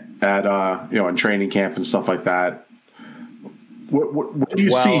yet at in training camp and stuff like that. What do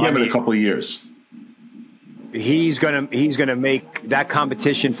you see him in a couple of years? He's gonna make that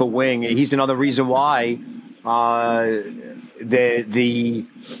competition for wing. He's another reason why the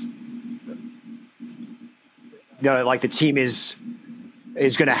team is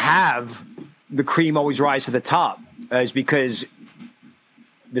going to have the cream always rise to the top, is because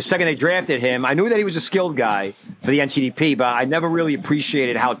the second they drafted him, I knew that he was a skilled guy for the NTDP, but I never really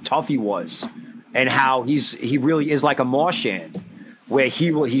appreciated how tough he was and how he really is like a Marchand, where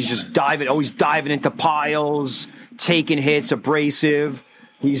he's just always diving into piles, taking hits, abrasive.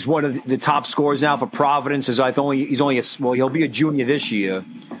 He's one of the top scorers now for Providence. He'll be a junior this year.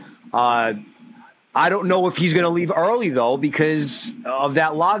 I don't know if he's going to leave early, though, because of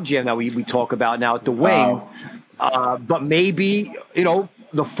that logjam that we talk about now at the wing. But maybe,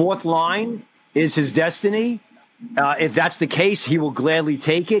 the fourth line is his destiny. If that's the case, he will gladly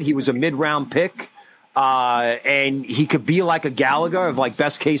take it. He was a mid-round pick, and he could be like a Gallagher of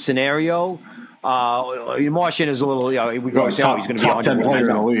best case scenario. Martian is a little. We go say, he's going to be top 10 player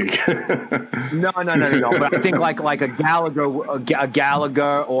in the league. No. But I think like a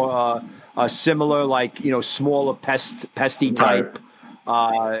Gallagher, or a similar smaller pesty type,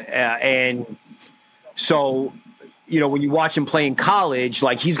 and so. When you watch him play in college,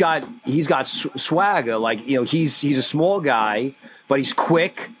 he's got swagger. He's a small guy, but he's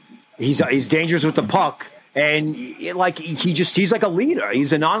quick. He's dangerous with the puck, and he's like a leader.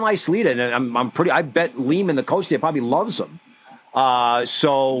 He's a non-ice leader, and I bet Lehman, the coach there, probably loves him.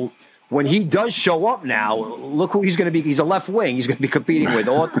 So when he does show up now, look who he's going to be. He's a left wing. He's going to be competing with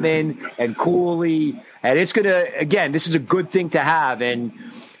Ortman and Cooley, and it's going to this is a good thing to have. And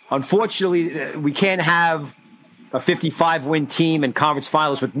unfortunately, we can't have a 55-win team and conference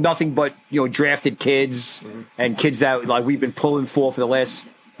finalists with nothing but drafted kids and kids that we've been pulling for the last,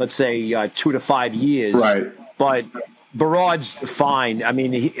 let's say, 2 to 5 years. Right. But Berard's fine. I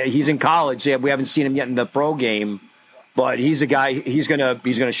mean, he's in college. Yeah, we haven't seen him yet in the pro game, but he's a guy. He's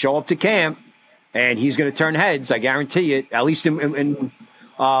gonna show up to camp, and he's gonna turn heads. I guarantee it. At least in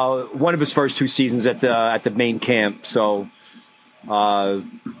one of his first 2 seasons at the main camp. So.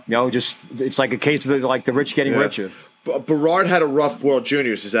 It's like a case of the rich getting richer. Berard had a rough World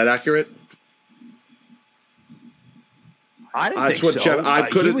Juniors. Is that accurate? I didn't think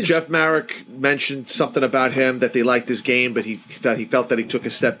so. Jeff Marek mentioned something about him that they liked his game, but he felt that he took a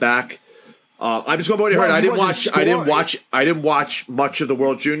step back. I'm just going by what I heard. I didn't watch much of the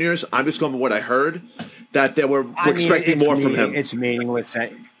World Juniors. I'm just going by what I heard, that they were expecting more from him. It's meaningless.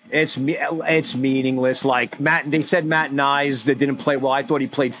 It's meaningless. They said Matt Nyes that didn't play well. I thought he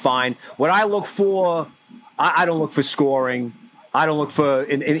played fine. What I look for, I don't look for scoring. I don't look for,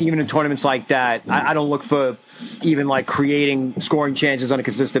 even in tournaments like that, I don't look for even creating scoring chances on a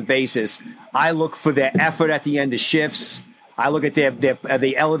consistent basis. I look for their effort at the end of shifts. I look at are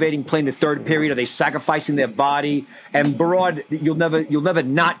they elevating, playing the third period? Are they sacrificing their body? And Berard, you'll never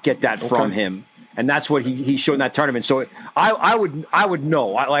not get that from him. And that's what he showed in that tournament. So I would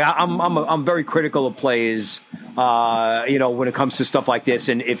know. I'm very critical of players, when it comes to stuff like this.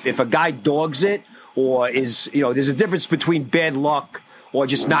 And if a guy dogs it, or is there's a difference between bad luck or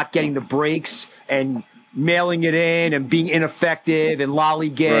just not getting the breaks and mailing it in and being ineffective and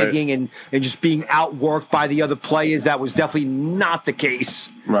lollygagging and just being outworked by the other players. That was definitely not the case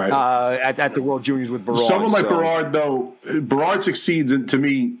at the World Juniors with Berard. Someone like Berard, though, Berard succeeds, and to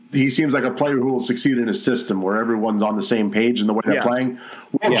me, he seems like a player who will succeed in a system where everyone's on the same page in the way they're playing.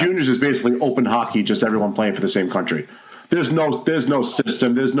 World Juniors is basically open hockey, just everyone playing for the same country. There's no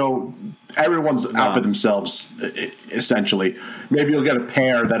system. Everyone's out for themselves, essentially. Maybe you'll get a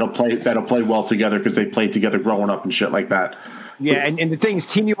pair that'll play well together because they played together growing up and shit like that. Yeah, and the thing is,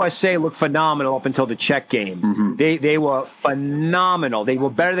 Team USA looked phenomenal up until the Czech game. Mm-hmm. They were phenomenal. They were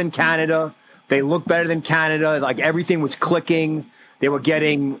better than Canada. They looked better than Canada. Like, everything was clicking. They were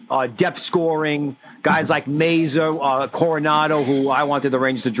getting depth scoring. Guys like Mazur, Coronado, who I wanted the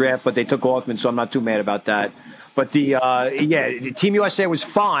Rangers to draft, but they took Othman, so I'm not too mad about that. But the Team USA was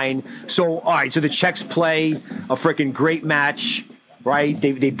fine. So, all right, so the Czechs play a freaking great match, right?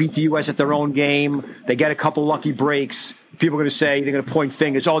 They beat the U.S. at their own game. They get a couple lucky breaks. People are going to say, they're going to point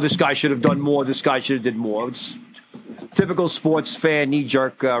fingers, oh, this guy should have done more, this guy should have did more. It's typical sports fan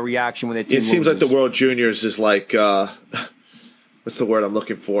knee-jerk reaction when their team seems loses. like the World Juniors is like, what's the word I'm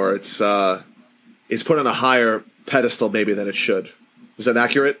looking for? It's put on a higher pedestal maybe than it should. Is that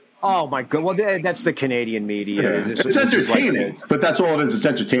accurate? Oh my God! Well, that's the Canadian media. Yeah. It's entertaining, but that's all it is. It's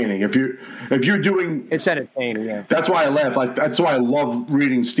entertaining. If you're doing, it's entertaining. Yeah. That's why I laugh. Like, that's why I love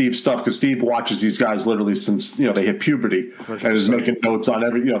reading Steve's stuff, because Steve watches these guys literally since they hit puberty 100%. And is making notes on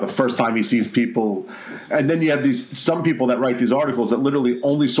every the first time he sees people, and then you have some people that write these articles that literally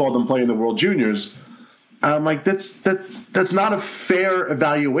only saw them play in the World Juniors. I'm like, that's not a fair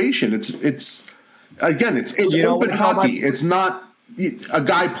evaluation. It's open hockey. It's not a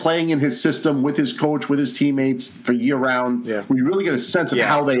guy playing in his system with his coach, with his teammates for year round. Yeah. We really get a sense of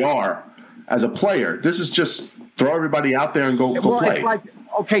how they are as a player. This is just throw everybody out there and go play. It's like,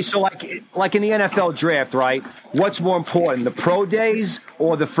 okay, so like in the NFL draft, right? What's more important, the pro days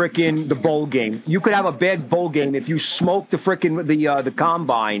or the bowl game? You could have a bad bowl game if you smoke the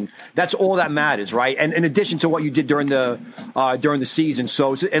combine. That's all that matters, right? And in addition to what you did during the season.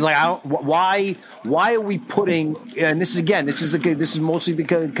 So why are we putting? And this is mostly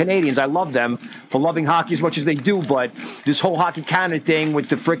the Canadians. I love them for loving hockey as much as they do, but this whole Hockey Canada thing with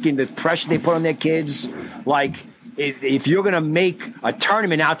the pressure they put on their kids, like. If you're going to make a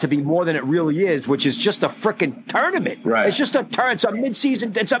tournament out to be more than it really is, which is just a freaking tournament, right? It's just it's a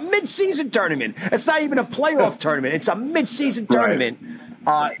mid-season. It's a mid-season tournament. It's not even a playoff tournament. It's a mid-season tournament.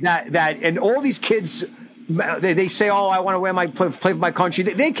 Right. And all these kids, they say, "Oh, I want to play for my country."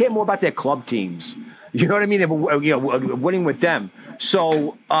 They care more about their club teams. You know what I mean? They were, winning with them.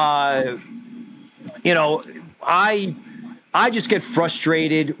 So, I just get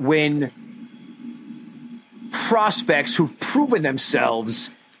frustrated when prospects who've proven themselves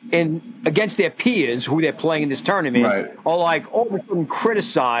against their peers who they're playing in this tournament are like all of a sudden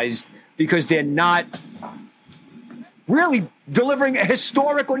criticized because they're not really delivering a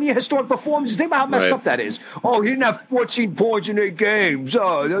historic or near historic performances. Think about how messed up that is. Oh, he didn't have 14 points in 8 games.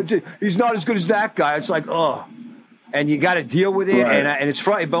 Oh, he's not as good as that guy. It's like, oh. And you got to deal with it, and it's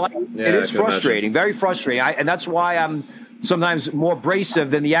it is frustrating, very frustrating. And that's why I'm sometimes more abrasive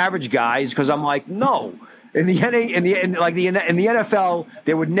than the average guys, because I'm like, no. In the NFL,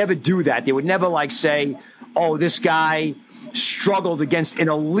 they would never do that. They would never say, "Oh, this guy struggled against an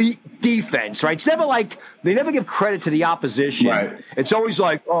elite defense." Right? It's never like they never give credit to the opposition. Right. It's always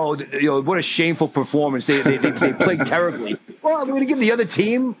like, "Oh, what a shameful performance. They played terribly." Well, I'm going to give the other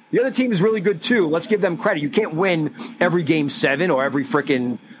team. The other team is really good too. Let's give them credit. You can't win every Game 7 or every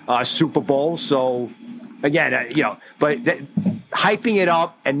freaking Super Bowl. So. Again, but hyping it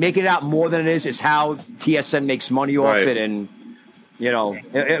up and making it out more than it is how TSN makes money off it, and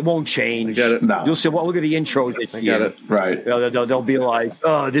it won't change. No. You'll see. Well, look at the intros this year. Get it. Right. They'll be like,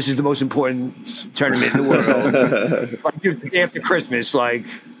 "Oh, this is the most important tournament in the world." After Christmas, I don't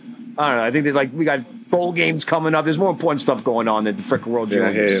know. I think we got bowl games coming up. There's more important stuff going on than the frickin' World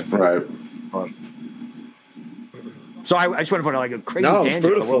Juniors. Right. So I just want to put a crazy tangent. It's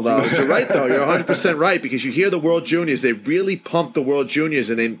beautiful, though. You're right, though. You're 100% right, because you hear the World Juniors. They really pump the World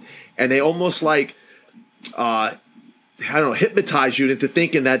Juniors, and they almost hypnotize you into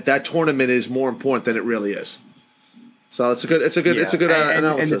thinking that tournament is more important than it really is. So it's a good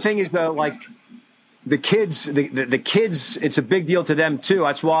analysis. And the thing is, though, the kids, the kids, it's a big deal to them too.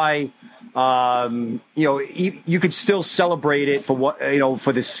 That's why. You could still celebrate it for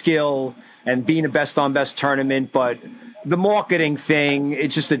for the skill and being a best on best tournament, but the marketing thing,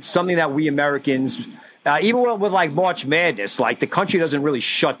 it's something that we Americans even with like March Madness, like the country doesn't really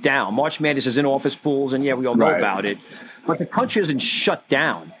shut down. March Madness is in office pools, and we all know about it. But the country isn't shut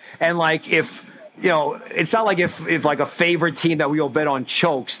down. And like if it's not like if like a favorite team that we all bet on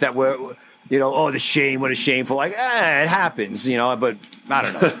chokes that we're the shame, what a shameful. Like it happens, But I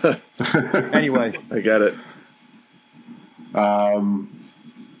don't know. Anyway, I get it. Rock,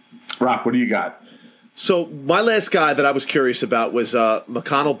 what do you got? So my last guy that I was curious about was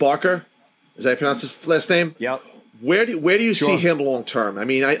McConnell Barker. Is that how you pronounce his last name? Yep. Where do you see him long term? I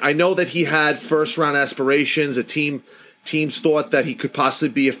mean, I know that he had first round aspirations. Teams thought that he could possibly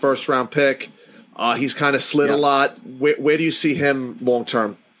be a first round pick. He's kind of slid a lot. Where do you see him long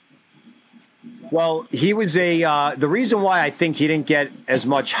term? Well, he was the reason why I think he didn't get as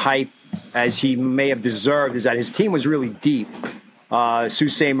much hype as he may have deserved is that his team was really deep. Sault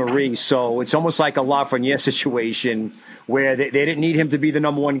Ste. Marie. So it's almost like a Lafreniere situation where they didn't need him to be the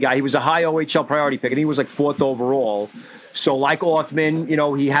number one guy. He was a high OHL priority pick, and he was like 4th overall. So like Othman,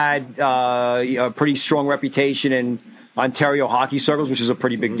 he had a pretty strong reputation in Ontario hockey circles, which is a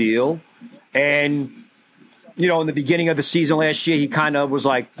pretty big deal. And, in the beginning of the season last year, he kind of was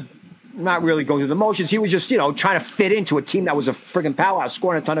like not really going through the motions. He was just, trying to fit into a team that was a friggin' powerhouse,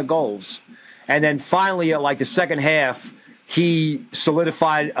 scoring a ton of goals. And then finally, at like the second half, he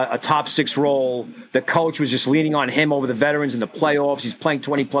solidified a top 6 role. The coach was just leaning on him over the veterans in the playoffs. He's playing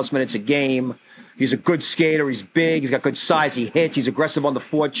 20-plus minutes a game. He's a good skater. He's big. He's got good size. He hits. He's aggressive on the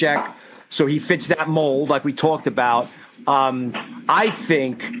forecheck. So he fits that mold like we talked about. I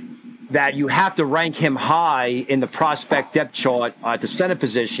think that you have to rank him high in the prospect depth chart at the center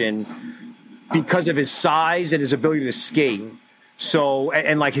position because of his size and his ability to skate. So,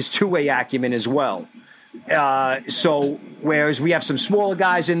 and like his two-way acumen as well. So whereas we have some smaller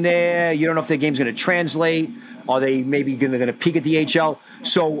guys in there, you don't know if their game's going to translate. Are they maybe going to peak at the HL?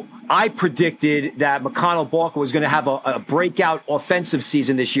 So I predicted that McConnell Barker was going to have a breakout offensive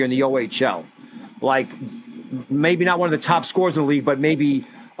season this year in the OHL. Like maybe not one of the top scorers in the league, but maybe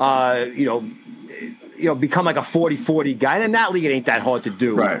become like a 40-40 guy. And in that league, it ain't that hard to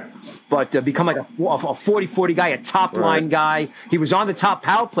do. Right. But become like a 40-40 guy, a top-line guy. He was on the top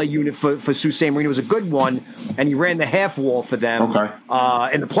power play unit for Sault Ste. Marie. It was a good one, and he ran the half wall for them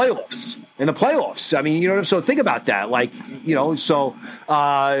in the playoffs. I mean, so think about that. Like, so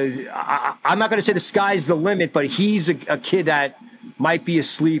I'm not going to say the sky's the limit, but he's a kid that might be a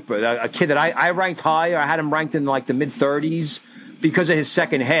sleeper, a kid that I ranked higher. I had him ranked in like the mid-30s because of his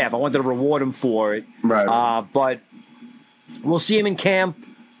second half. I wanted to reward him for it. Right. But we'll see him in camp.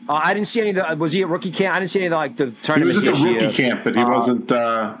 I didn't see any of the. Was he at rookie camp? I didn't see any of the tournaments. He was at the rookie camp, but he wasn't.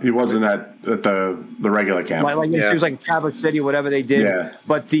 He wasn't at the regular camp. He was like Traverse City or whatever they did. Yeah.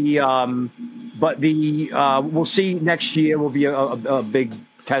 But we'll see next year will be a big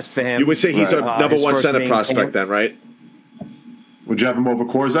test for him. You would say he's a number one center prospect, then, right? Would you have him over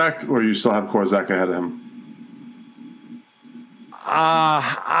Korczak, or you still have Korczak ahead of him?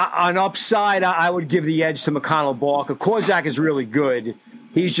 On upside, I would give the edge to McConnell Barker. Korczak is really good.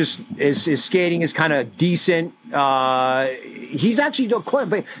 He's just his skating is kind of decent. He's actually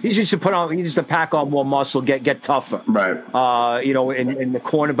but he's just to pack on more muscle, get tougher. Right. In the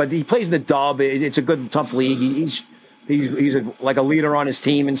corner, but he plays in the dub. It's a good tough league. He's like a leader on his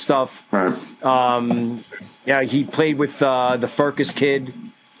team and stuff. Right. He played with the Furcus kid,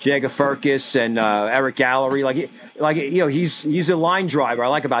 Jagger Furcus, and Eric Gallery. He's a line driver. I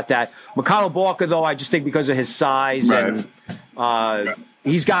like about that. McConnell Barker, though, I just think because of his size and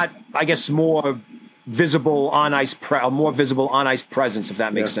he's got, I guess, more visible on ice presence, if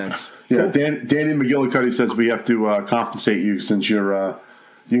that makes sense. Yeah, Danny McGillicuddy says we have to compensate you since you're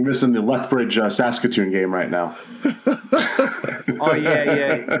missing the Lethbridge Saskatoon game right now. Oh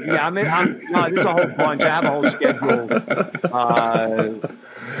yeah. There's a whole bunch. I have a whole schedule.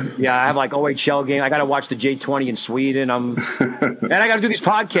 I have like OHL game. I got to watch the J20 in Sweden. And I got to do these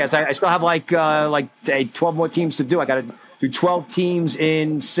podcasts. I still have like 12 more teams to do. I got to do 12 teams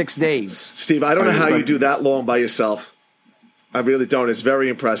in 6 days. Steve, I don't know how you do that long by yourself. I really don't. It's very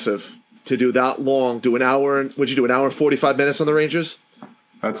impressive to do that long. Do an hour. Would you do an hour and 45 minutes on the Rangers?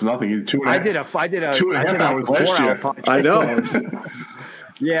 That's nothing. You did I did a 2.5 hours last year. Podcast. I know.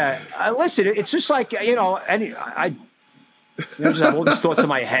 Yeah. Listen, it's just like, I just have all these thoughts in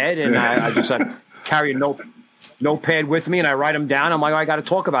my head, and I just carry a notepad with me, and I write them down. I'm like, I got to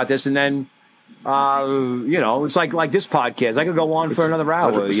talk about this, and then, it's like this podcast. I could go on for another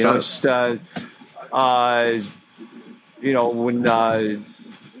hour. 100%. When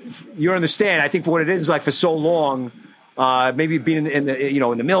you understand, I think for what it is, like for so long, maybe being in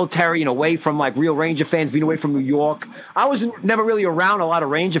the military and away from like real Ranger fans, being away from New York, I was never really around a lot of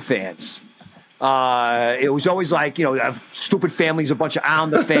Ranger fans. It was always like, stupid families, a bunch of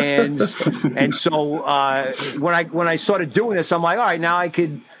Islander fans. And so when I started doing this, I'm like, all right, now I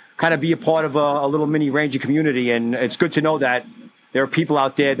could kind of be a part of a little mini Ranger community. And it's good to know that there are people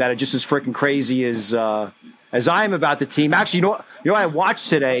out there that are just as freaking crazy as I am about the team. Actually, you know what I watched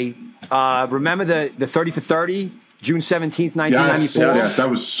today? Remember the 30 for 30, June 17th, 1994? Yes, that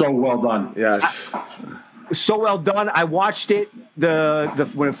was so well done. Yes. So well done. I watched it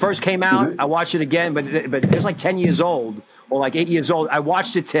when it first came out. I watched it again, but it's like 10 years old or like 8 years old. I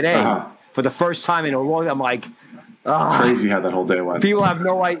watched it today for the first time in a long. I'm like, crazy how that whole day went. People have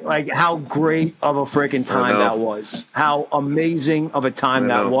no idea like how great of a freaking time that was. How amazing of a time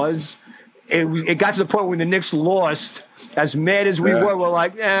that was. It got to the point when the Knicks lost. As mad as we were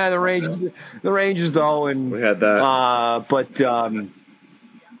like, the Rangers though, and we had that.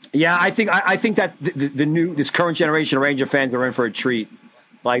 Yeah, I think that this current generation of Ranger fans are in for a treat.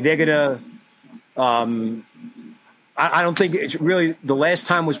 Like they're gonna. I don't think it's really the last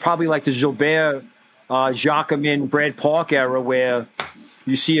time was probably like the Gilbert, Jacquemin, Brad Park era where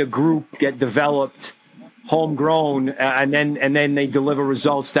you see a group get developed, homegrown, and then they deliver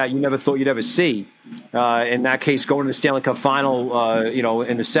results that you never thought you'd ever see. In that case, going to the Stanley Cup final,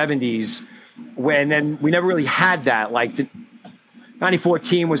 in the 70s, and then we never really had that. Like the 94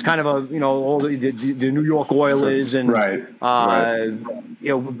 team was kind of all the New York Oilers and and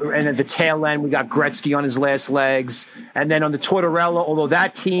at the tail end we got Gretzky on his last legs, and then on the Tortorella, although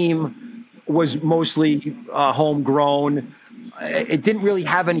that team was mostly homegrown. It didn't really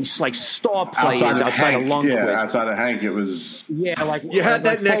have any like star players outside of Lundqvist. Yeah, outside of Hank, it was. Yeah, like you had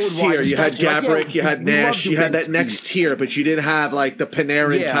that next tier. You had Gaborik, you had Nash, you had that next tier, but you didn't have like the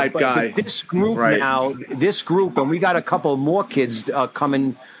Panarin type guy. But this group now, and we got a couple more kids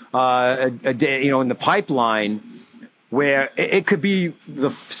coming, in the pipeline, where it could be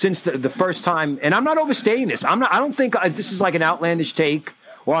since the first time. And I'm not overstating this. I don't think this is like an outlandish take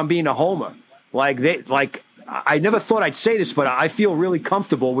or I'm being a homer. I never thought I'd say this, but I feel really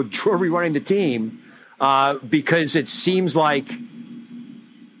comfortable with Drury running the team because it seems like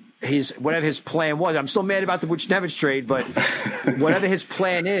whatever his plan was. I'm still mad about the Buchnevich trade, but whatever his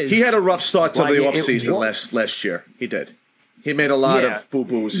plan is. He had a rough start to the offseason last year. He did. He made a lot of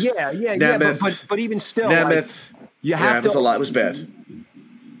boo-boos. But even still. Nemeth. You have to. It was a lot. It was bad.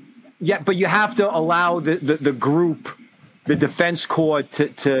 Yeah, but you have to allow the group, the defense corps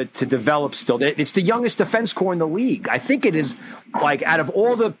to develop still. It's the youngest defense corps in the league. I think it is, like, out of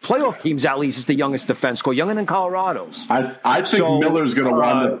all the playoff teams, at least, it's the youngest defense corps, younger than Colorado's. I think Miller's going to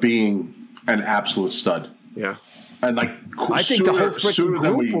wind up being an absolute stud. Yeah. And, like, I think the whole freaking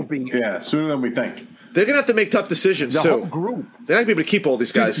group will be. Yeah, sooner than we think. They're going to have to make tough decisions, too. The whole group. They're not going to be able to keep all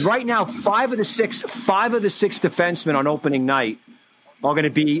these guys. Right now, five of the six defensemen on opening night are going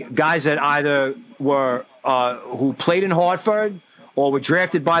to be guys that either were who played in Hartford or were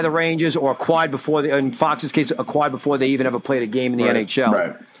drafted by the Rangers or acquired before in Fox's case, acquired before they even ever played a game in the NHL.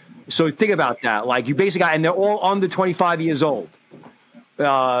 Right. So think about that. Like, you basically got, and they're all under 25 years old.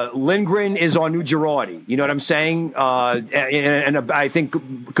 Lindgren is our new Girardi. You know what I'm saying? And I think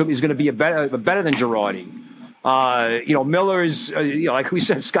is going to be better than Girardi. Miller is, like we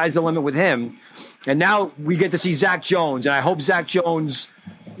said, sky's the limit with him. And now we get to see Zach Jones, and I hope Zach Jones.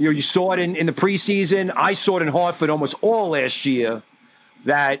 You saw it in the preseason. I saw it in Hartford almost all last year.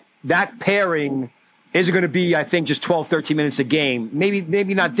 That pairing isn't going to be, I think, just 12, 13 minutes a game.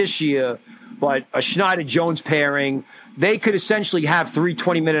 Maybe not this year, but a Schneider-Jones pairing. They could essentially have 3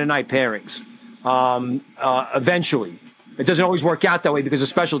 20-minute-a-night pairings eventually. It doesn't always work out that way because of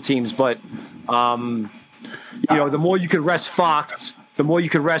special teams, but the more you could rest Fox, the more you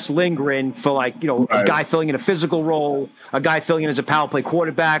could rest Lindgren for a guy filling in a physical role, a guy filling in as a power play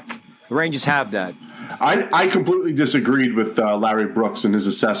quarterback. The Rangers have that. I completely disagreed with Larry Brooks in his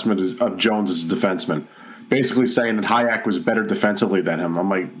assessment of Jones as a defenseman, basically saying that Hayek was better defensively than him. I'm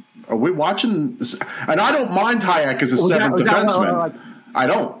like, are we watching this? And I don't mind Hayek as a seventh defenseman. I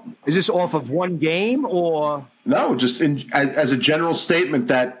don't. Is this off of one game or? No, just as a general statement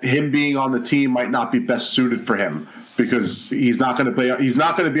that him being on the team might not be best suited for him. Because he's not going to play. He's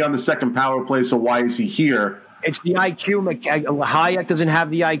not going to be on the second power play. So why is he here? It's the IQ. Hayek doesn't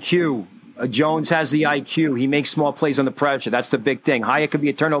have the IQ. Jones has the IQ. He makes small plays on the pressure. That's the big thing. Hayek could be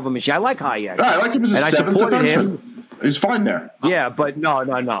a turnover machine. I like Hayek. Yeah, I like him as a seventh defenseman. He's fine there. Yeah, but no.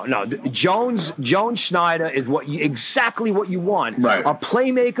 Jones Schneider is exactly what you want. Right. A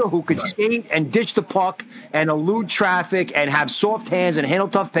playmaker who could skate and dish the puck and elude traffic and have soft hands and handle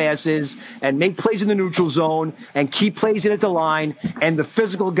tough passes and make plays in the neutral zone and keep plays in at the line, and the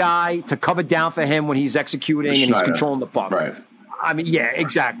physical guy to cover down for him when he's executing and he's controlling the puck. Right. I mean, yeah,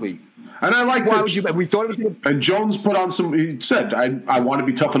 exactly. And I like why would you? We thought it was. And Jones put on some. He said, "I want to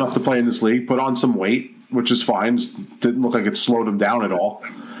be tough enough to play in this league." Put on some weight, which is fine. Didn't look like it slowed him down at all.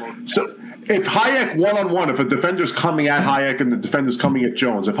 So if Hayek 1-on-1, if a defender's coming at Hayek and the defender's coming at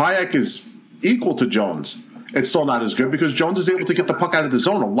Jones, if Hayek is equal to Jones, it's still not as good because Jones is able to get the puck out of the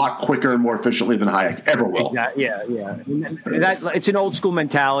zone a lot quicker and more efficiently than Hayek ever will. Yeah. It's an old school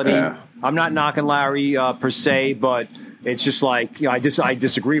mentality. Yeah. I'm not knocking Larry per se, but it's just like I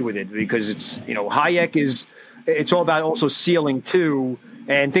disagree with it because it's Hayek is. It's all about also sealing too.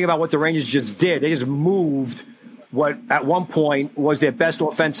 And think about what the Rangers just did. They just moved what at one point was their best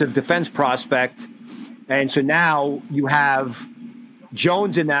offensive defense prospect, and so now you have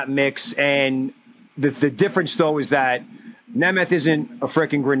Jones in that mix. And the difference though is that Nemeth isn't a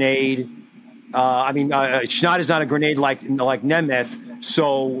freaking grenade. Schott is not a grenade like Nemeth.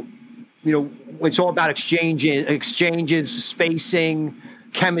 So it's all about exchanges, spacing,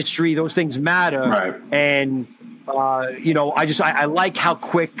 chemistry. Those things matter. Right. And I like how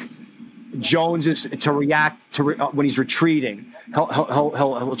quick Jones is to react to when he's retreating.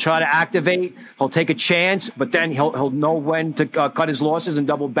 He'll try to activate. He'll take a chance, but then he'll know when to cut his losses and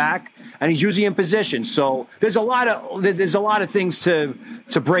double back. And he's usually in position. So there's a lot of things to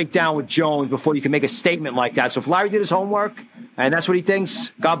break down with Jones before you can make a statement like that. So if Larry did his homework and that's what he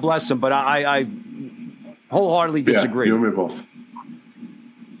thinks, God bless him. But I wholeheartedly disagree. You and me both.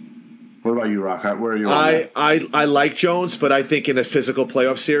 What about you, Rock? Where are you? I like Jones, but I think in a physical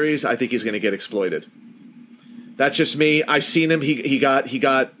playoff series, I think he's going to get exploited. That's just me. I've seen him. He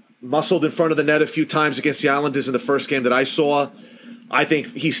got muscled in front of the net a few times against the Islanders in the first game that I saw. I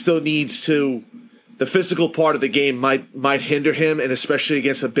think he still needs to. The physical part of the game might hinder him, and especially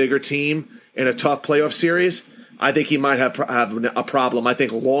against a bigger team in a tough playoff series, I think he might have a problem. I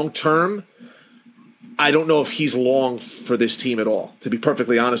think long term, I don't know if he's long for this team at all, to be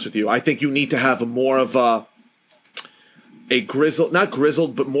perfectly honest with you. I think you need to have more of a grizzled, not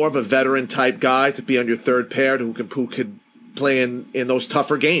grizzled, but more of a veteran type guy to be on your third pair who could play in those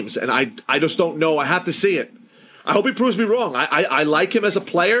tougher games. And I just don't know. I have to see it. I hope he proves me wrong. I like him as a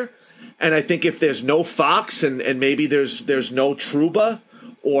player, and I think if there's no Fox and maybe there's no Trouba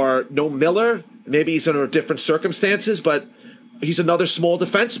or no Miller, maybe he's under different circumstances, but he's another small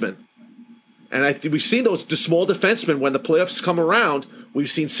defenseman. And we've seen the small defensemen when the playoffs come around. We've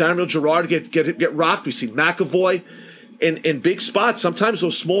seen Samuel Girard get rocked. We've seen McAvoy in big spots. Sometimes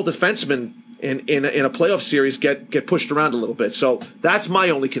those small defensemen in a playoff series get pushed around a little bit. So that's my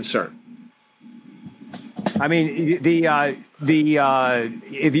only concern. I mean,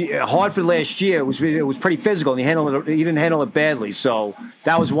 Hartford last year it was pretty physical, and he didn't handle it badly. So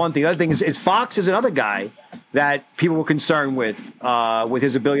that was one thing. The other thing is Fox is another guy that people were concerned with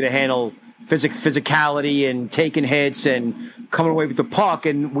his ability to handle physicality and taking hits and coming away with the puck.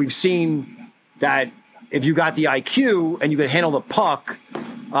 And we've seen that if you got the IQ and you could handle the puck,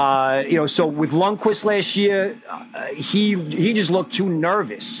 so with Lundqvist last year, he just looked too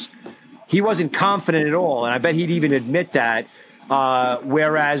nervous. He wasn't confident at all, and I bet he'd even admit that.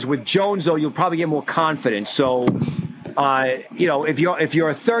 Whereas with Jones, though, you'll probably get more confidence. So, if you're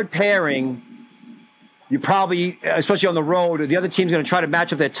a third pairing, you probably, especially on the road, the other team's going to try to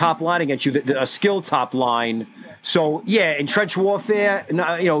match up their top line against you, a skill top line. So, yeah, in trench warfare,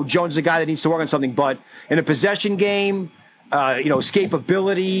 Jones is a guy that needs to work on something. But in a possession game,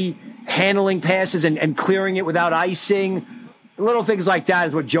 escapability, handling passes and clearing it without icing, little things like that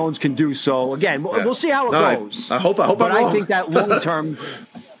is what Jones can do. So, again, we'll see how it goes. I hope but I'm wrong. I think that long-term,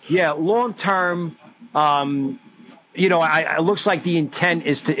 it looks like the intent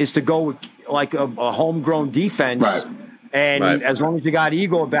is to go with like a homegrown defense. Right. And as long as you got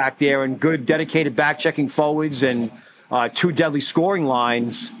Igor back there and good dedicated back-checking forwards and two deadly scoring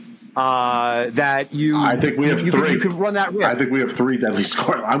lines, I think we have three. You could run that risk. I think we have three deadly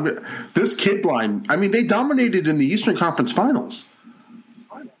scoring. This kid line, they dominated in the Eastern Conference Finals.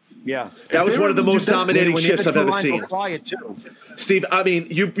 Yeah. That was one of the most dominating shifts I've ever seen. Steve,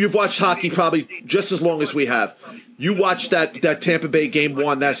 you've watched hockey probably just as long as we have. You watched that Tampa Bay Game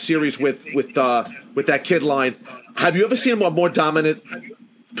 1, that series with that kid line. Have you ever seen a more dominant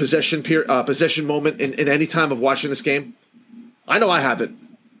possession moment in any time of watching this game? I know I haven't.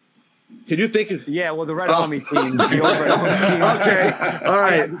 Can you think? Yeah, well, the Red Army teams, the old Red Army teams. Okay, all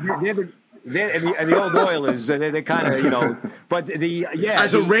right. And the old Oilers, they're kind of, but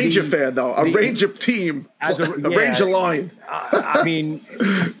as a Ranger fan though, a Ranger team, a Ranger line.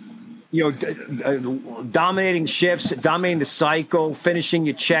 Dominating shifts, dominating the cycle, finishing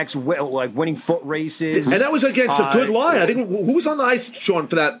your checks, like winning foot races. And that was against a good line. I think who was on the ice, Sean,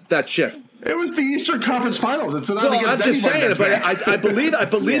 for that shift? It was the Eastern Conference Finals. It's not I'm against just saying it, but I believe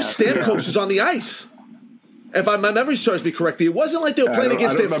Yeah. was on the ice. If my memory serves me correctly, it wasn't like they were playing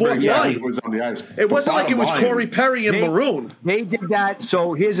against their fourth line. Who was on the ice. It wasn't like it was Corey Perry and Maroon. They did that.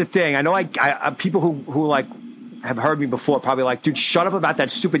 So here's the thing. I know I people who like have heard me before probably like, dude, shut up about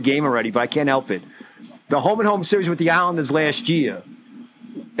that stupid game already, but I can't help it. The home series with the Islanders last year,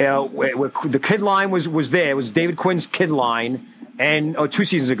 where the kid line was there. It was David Quinn's kid line, and 2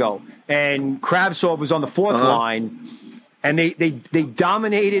 seasons ago. And Kravtsov was on the fourth line. And they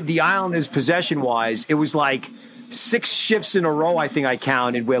dominated the Islanders possession-wise. It was like 6 shifts in a row, I think I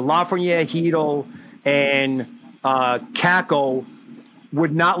counted, where Lafreniere, Hedl, and Kakko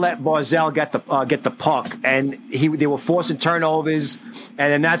would not let Barzal get the puck, and they were forcing turnovers.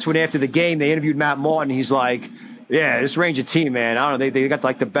 And then that's when after the game they interviewed Matt Martin. He's like, "Yeah, this Ranger team, man. I don't know. They got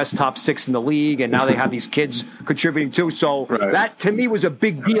like the best top 6 in the league, and now they have these kids contributing too." So that to me was a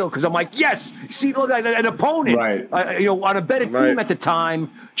big deal because I'm like, "Yes, see, look, an opponent, on a better team at the time,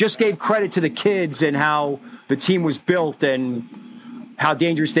 just gave credit to the kids and how the team was built and how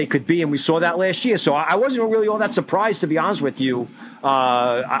dangerous they could be." And we saw that last year. So I wasn't really all that surprised, to be honest with you.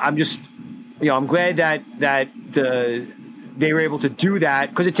 I'm just, I'm glad that they were able to do that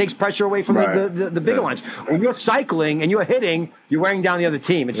because it takes pressure away from the bigger lines. When you're cycling and you're hitting, you're wearing down the other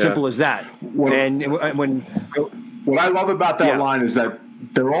team. It's simple as that. What I love about that line is that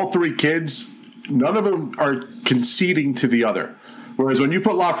they're all 3 kids. None of them are conceding to the other. Whereas when you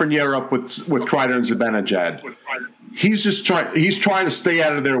put Lafreniere up with Kreider and Zibanejad, he's trying to stay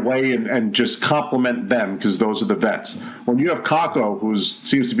out of their way and just compliment them because those are the vets. When you have Kakko, who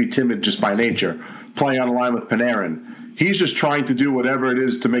seems to be timid just by nature, playing on the line with Panarin, he's just trying to do whatever it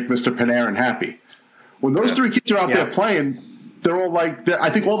is to make Mr. Panarin happy. When those 3 kids are out there playing, they're all like, I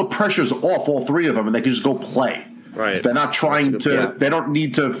think all the pressure's off all 3 of them, and they can just go play. Right. They're not trying to. They don't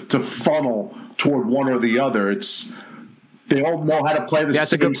need to funnel toward one or the other. They all know how to play the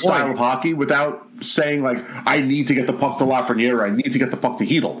same style of hockey without saying like, "I need to get the puck to Lafreniere. I need to get the puck to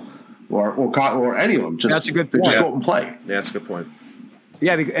Hedl, or any of them." That's a good point. Just go out and play. Yeah, that's a good point.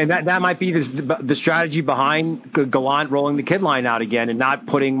 Yeah, and that might be the strategy behind Gallant rolling the kid line out again and not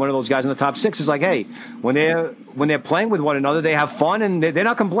putting one of those guys in the top 6. Is like, hey, when they're playing with one another, they have fun and they're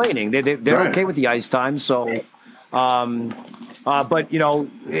not complaining. They're okay with the ice time. So, but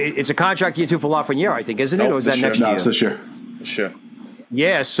it's a contract year 2 for Lafreniere, I think, isn't it? Or is that next year? No, it's this year. Sure.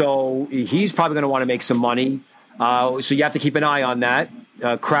 Yeah, so he's probably going to want to make some money. So you have to keep an eye on that.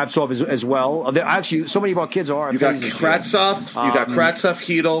 Kravtsov as well. Actually, so many of our kids are. You got Kravtsov,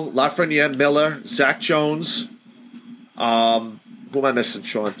 Hedl, Lafreniere, Miller, Zach Jones. Who am I missing,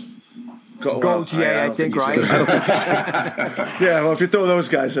 Sean? Gauthier, I think, right? Yeah, well, if you throw those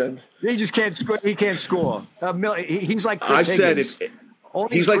guys in, he just can't score. He can't score. He's like Chris Higgins.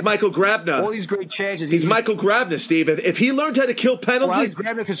 He's like Michael Grabner. All these great chances. He's Michael Grabner, Steve. If he learned how to kill penalties,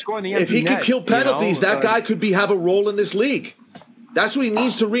 Grabner could score in the if he could kill penalties, that guy could have a role in this league. That's what he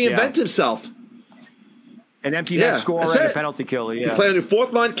needs to reinvent himself. An empty net scorer and a penalty killer. Yeah, he play on your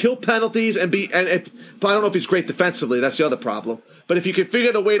 4th line, kill penalties, but I don't know if he's great defensively. That's the other problem. But if you could figure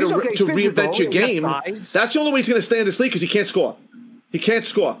out a way to reinvent your game, that's the only way he's going to stay in this league because he can't score. He can't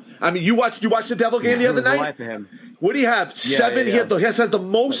score. I mean, you watched the Devil game the other night. What do you have? 7. He has the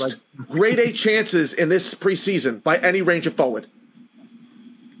most grade A chances in this preseason by any Ranger forward.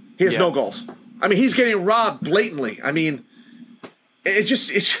 He has no goals. I mean, he's getting robbed blatantly. I mean, it's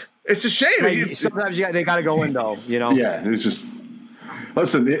a shame. Sometimes they got to go in though. Yeah, it's just.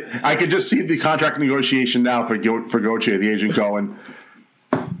 Listen, I could just see the contract negotiation now for Gauthier, the agent, going,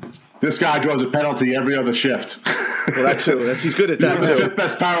 this guy draws a penalty every other shift. Well, that too. He's good at that too. 5th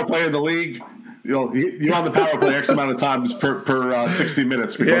best power player in the league. You're on the power play X amount of times per 60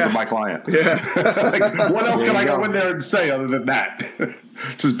 minutes because of my client. Yeah. What else can I go in there and say other than that?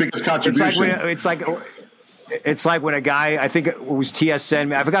 It's his biggest contribution. It's like when a guy, I think it was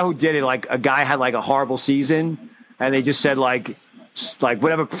TSN, I forgot who did it, like a guy had like a horrible season and they just said like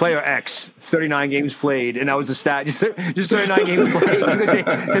whatever player X, 39 games played, and that was the stat, just 39 games played because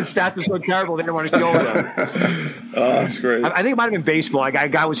his stats were so terrible they didn't want to show them. Oh, that's great. I think it might have been baseball. Like a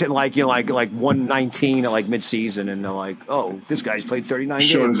guy was hitting like 119 at like midseason, and they're like, "Oh, this guy's played 39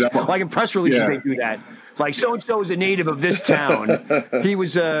 games." Like in press releases, they do that. It's like so and so is a native of this town. He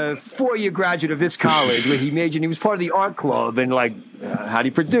was a 4-year graduate of this college where he majored. And he was part of the art club, and like, how do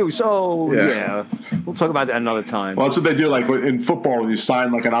you produce? Oh, yeah. We'll talk about that another time. Well, that's what they do. Like in football, when you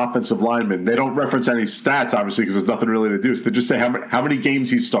sign like an offensive lineman, they don't reference any stats, obviously, because there's nothing really to do. So they just say how many games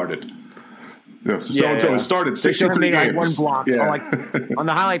he started. So-and-so has started 63 games. Like one block. Yeah. Like, on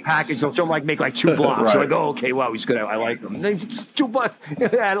the highlight package, they'll show him make like 2 blocks. Right. You're like, okay, wow, he's good. I like him. It's 2 blocks.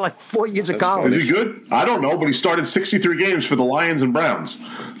 I had like 4 years of college. Is he good? I don't know, but he started 63 games for the Lions and Browns.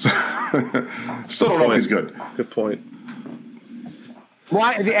 So, still don't know if he's good. Good point.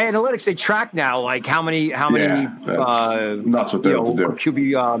 Well, the analytics, they track now, like how many that's what they're able to do.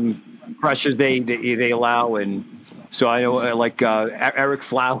 QB pressures they allow, and so I know Eric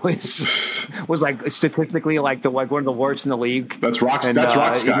Flowers was like statistically like one of the worst in the league. That's Rock's. That's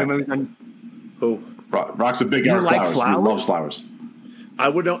Rock's guy. Who? Rock's a big Eric Flowers. He loves Flowers. I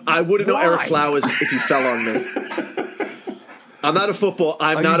wouldn't know Eric Flowers if he fell on me. I'm not a football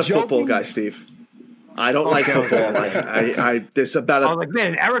guy, Steve. I don't like football. There's about. I was like,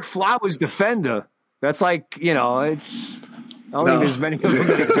 man, an Eric Flowers defender. That's like, it's. I don't think there's many of them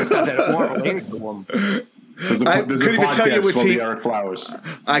that exist out there that aren't related to him. There's a podcast called the Eric Flowers.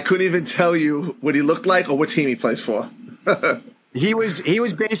 I couldn't even tell you what he looked like or what team he plays for. He was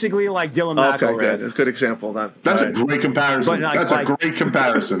basically like Dylan McElrath. Okay, good. That's a good example. That's a great comparison. That's a great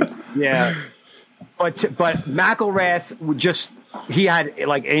comparison. Yeah, but McElrath would he had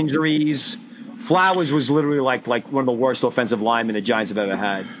like injuries. Flowers was literally like one of the worst offensive linemen the Giants have ever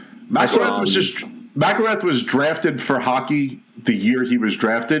had. McElrath was drafted for hockey the year he was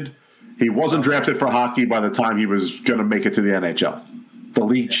drafted. He wasn't drafted for hockey by the time he was going to make it to the NHL. The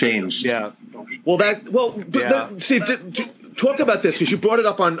league changed. Yeah. Steve, talk about this because you brought it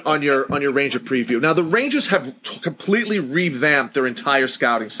up on your Ranger preview. Now the Rangers have completely revamped their entire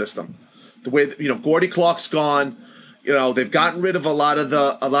scouting system. The way Gordy Clark's gone. They've gotten rid of a lot of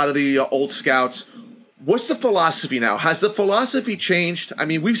the old scouts. What's the philosophy now? Has the philosophy changed? I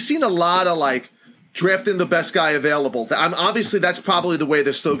mean, we've seen a lot of drafting the best guy available. Obviously, that's probably the way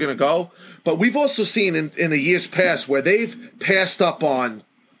they're still going to go. But we've also seen in the years past where they've passed up on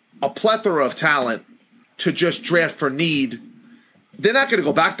a plethora of talent to just draft for need. They're not going to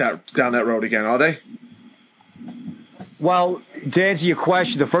go back down that road again, are they? Well, to answer your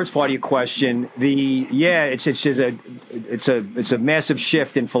question, the first part of your question, it's a massive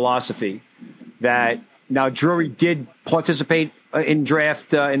shift in philosophy. That now Drury did participate in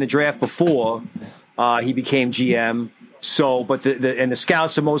the draft before he became GM. So, but the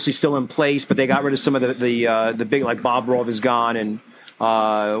scouts are mostly still in place, but they got rid of some of the big, like Bob Roth is gone, and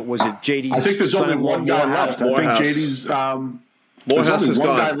was it JD's? I think there's only one guy left. I think JD's. Morehouse is gone.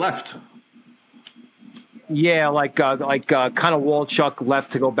 One guy left. Yeah, kind of Walchuk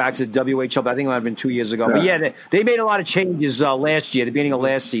left to go back to the WHL, but I think it might have been 2 years ago. Yeah. But they made a lot of changes last year, the beginning of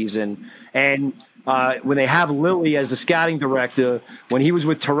last season. And when they have Lilly as the scouting director, when he was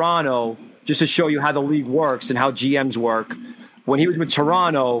with Toronto, just to show you how the league works and how GMs work, when he was with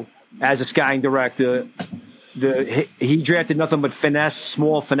Toronto as a scouting director, he drafted nothing but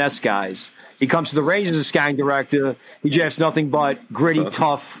small finesse guys. He comes to the Rangers as a scouting director, he drafts nothing but gritty,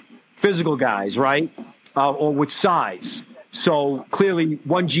 tough, physical guys, right? Or with size. So clearly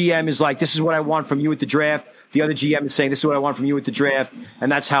one GM is like, this is what I want from you at the draft. The other GM is saying, this is what I want from you at the draft. And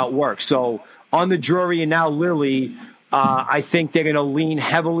that's how it works. So on the Drury and now Lilly, I think they're going to lean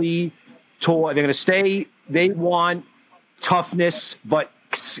heavily toward, they're going to stay, they want toughness, but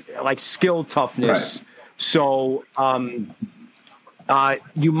like skill toughness. Right. So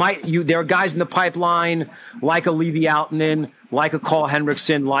there are guys in the pipeline like a Levy Altonen, like a Carl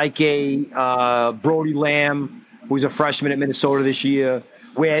Henriksen, like a Brody Lamb, who's a freshman at Minnesota this year,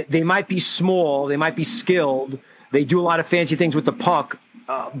 where they might be small, they might be skilled, they do a lot of fancy things with the puck,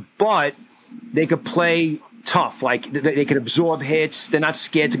 but they could play tough. Like they could absorb hits. They're not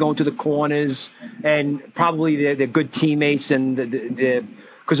scared to go into the corners, and probably they're good teammates. And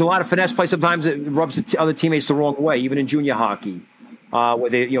because a lot of finesse play sometimes it rubs the other teammates the wrong way, even in junior hockey. Where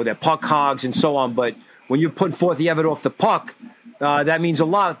they're puck hogs and so on, but when you're putting forth the effort off the puck, that means a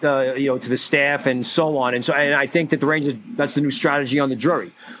lot, to the staff and so on. And I think that the Rangers, that's the new strategy on the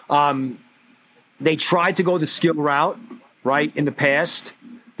Drury. They tried to go the skill route, right, in the past.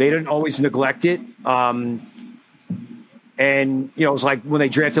 They didn't always neglect it. And it's like when they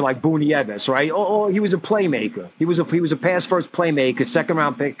drafted like Boone Yeves, right? Oh, he was a playmaker. He was a pass first playmaker, second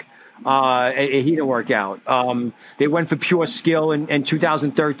round pick. He didn't work out. They went for pure skill in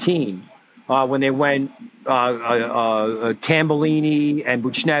 2013 when they went Tambellini and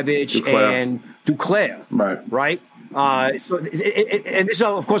Buchnevich and Duclair. Right. So and this is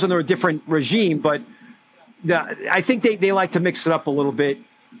of course under a different regime, but I think they like to mix it up a little bit.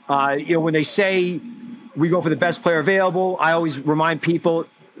 When they say we go for the best player available, I always remind people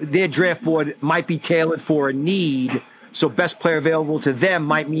their draft board might be tailored for a need. So best player available to them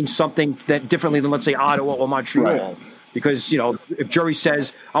might mean something that differently than, let's say, Ottawa or Montreal. Right. Because, if Drury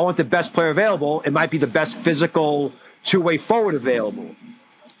says, I want the best player available, it might be the best physical two-way forward available.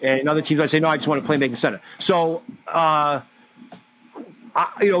 And other teams might say, no, I just want to play making center. So,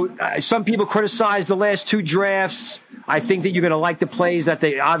 some people criticize the last two drafts. I think that you're going to like the plays that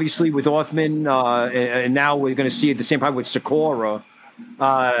they, obviously with Othman, and now we're going to see at the same time with Sikora,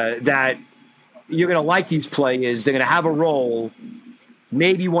 that you're going to like these players. They're going to have a role.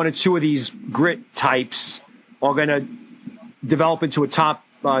 Maybe one or two of these grit types are going to develop into a top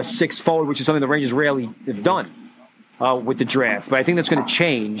 6 forward, which is something the Rangers rarely have done with the draft. But I think that's going to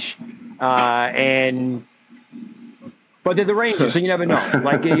change. But they're the Rangers, so you never know.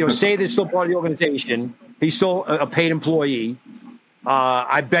 Like, Sather's still part of the organization. He's still a paid employee.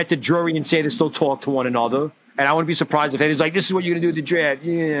 I bet that Drury and Sather still talk to one another. And I wouldn't be surprised if Sather's like, this is what you're going to do at the draft.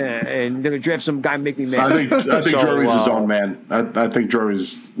 Yeah. And they're going to draft some guy and make me mad. I think Drury's his own man. I think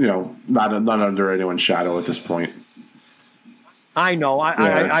Drury's, not under anyone's shadow at this point. I know.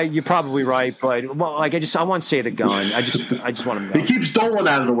 You're probably right, but I want Sather gone. I just want him gone. He keeps Dolan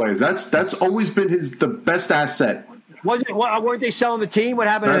out of the way. That's always been the best asset. Weren't they selling the team? What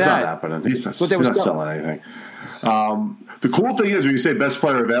happened to that? That's not happening. He's not selling anything. The cool thing is when you say best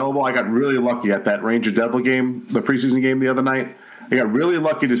player available, I got really lucky at that Ranger Devil game, the preseason game the other night. I got really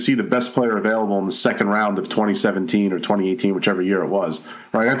lucky to see the best player available in the second round of 2017 or 2018, whichever year it was.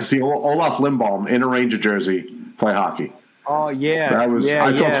 Right, I got to see Olaf Lindblom in a Ranger jersey play hockey. Oh yeah, I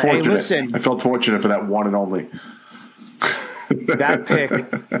felt fortunate. Hey, listen. I felt fortunate for that one and only.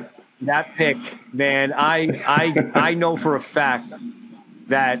 That pick, man. I know for a fact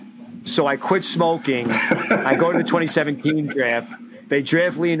that. So I quit smoking. I go to the 2017 draft. They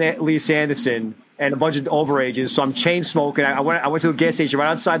draft Lee Sanderson and a bunch of overages. So I'm chain smoking. I went to a gas station right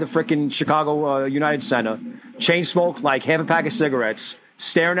outside the freaking Chicago United Center. Chain smoked like half a pack of cigarettes,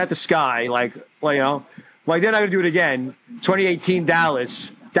 staring at the sky like then I'm gonna do it again. 2018 Dallas,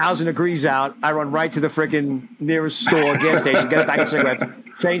 1,000 degrees out. I run right to the freaking nearest store, gas station, get a pack of cigarettes,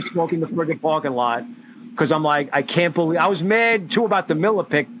 chain smoking the freaking parking lot. Because I'm like, I can't believe. I was mad too about the Miller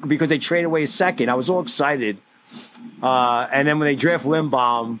pick because they traded away a second. I was all excited. And then when they draft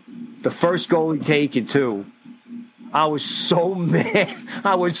Lindblom, the first goalie taken too, I was so mad.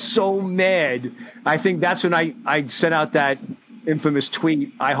 I think that's when I sent out that infamous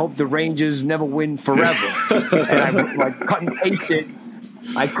tweet. I hope the Rangers never win forever. And I cut and paste it.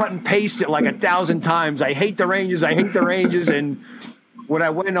 I cut and paste it like 1,000 times. I hate the Rangers. And when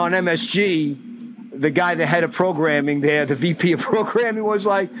I went on MSG. The guy, the head of programming there, the VP of programming, was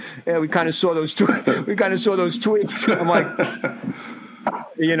like, "Yeah, we kind of saw those tweets." I'm like,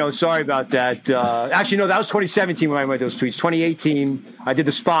 sorry about that. Actually, no, that was 2017 when I made those tweets. 2018, I did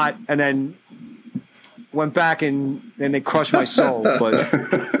the spot and then went back and they crushed my soul. But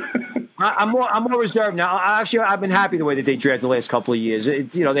I'm more reserved now. I've been happy the way that they drafted the last couple of years.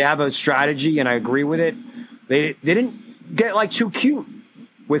 They have a strategy, and I agree with it. They didn't get too cute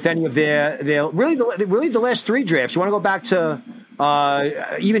with any of their really the last 3 drafts. You want to go back to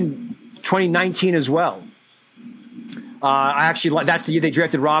even 2019 as well. That's the year they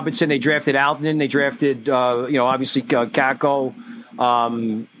drafted Robinson, they drafted Alton, they drafted obviously Kakko.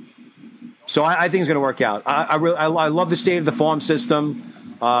 So I think it's going to work out. I love the state of the farm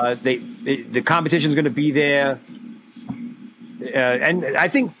system. The competition is going to be there, and I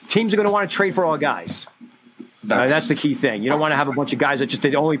think teams are going to want to trade for all guys. That's the key thing. You don't want to have a bunch of guys that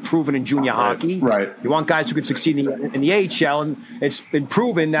they're only proven in junior hockey. Right. You want guys who can succeed in the AHL, and it's been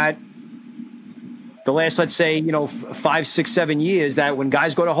proven that the last, let's say, 5, 6, 7 years, that when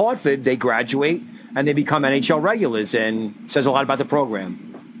guys go to Hartford, they graduate and they become NHL regulars, and it says a lot about the program.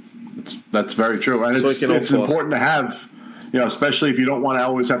 That's very true, and it's important to have, especially if you don't want to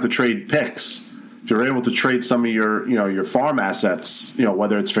always have to trade picks. If you're able to trade some of your farm assets,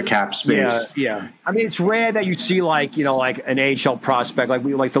 whether it's for cap space. Yeah. I mean, it's rare that you see like an AHL prospect like the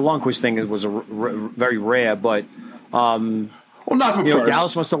Lundqvist thing was very rare, but well, not for first.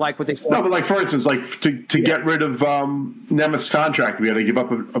 Dallas must have liked what they saw. No, but for instance, to get rid of Nemeth's contract, we had to give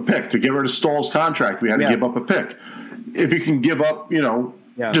up a pick. To get rid of Stahl's contract, we had to give up a pick. If you can give up,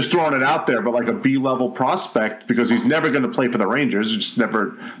 just throwing it out there, but a B-level prospect because he's never going to play for the Rangers.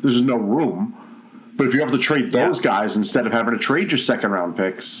 There's no room. But if you're able to trade those guys instead of having to trade your second-round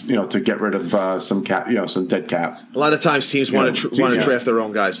picks, to get rid of some cap, some dead cap. A lot of times teams want to draft their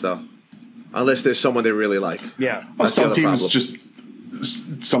own guys, though, unless there's someone they really like. Yeah, well, some teams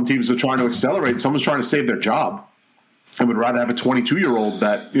are trying to accelerate. Someone's trying to save their job, and would rather have a 22-year-old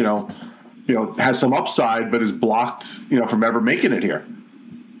that has some upside but is blocked, from ever making it here.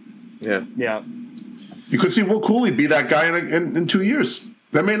 Yeah. You could see Will Cooley be that guy in 2 years.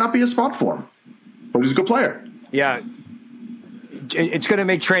 There may not be a spot for him. But he's a good player. Yeah. it's going to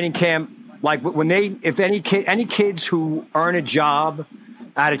make training camp like if any kids who earn a job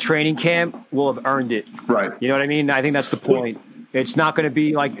out of training camp will have earned it. Right. You know what I mean? I think that's the point. It's not going to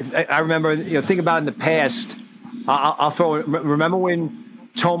be like I remember. Think about in the past. I'll throw it. Remember when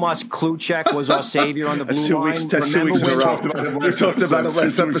Tomas Kluchek was our savior on the blue line? That's 2 weeks in a row. We talked about it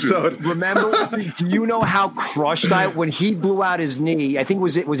last episode. Remember? Do you know how crushed when he blew out his knee? I think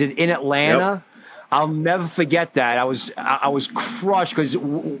was it in Atlanta? Yep. I'll never forget that. I was crushed because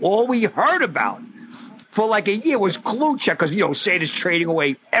all we heard about for like a year was Kluchek because Sanders trading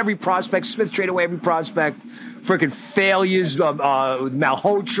away every prospect, Smith traded away every prospect. Freaking failures,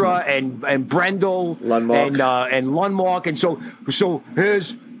 Malhotra and Brendel Lundmark. and Lundmark, and so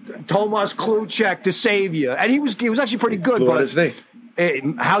here's Tomas Kluchek, the savior, and he was actually pretty good. But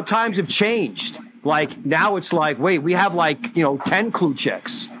how times have changed. Like now, it's like wait, we have 10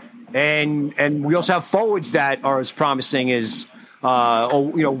 Klucheks, and we also have forwards that are as promising as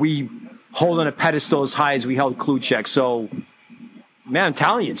we hold on a pedestal as high as we held Kluchek. So, man, I'm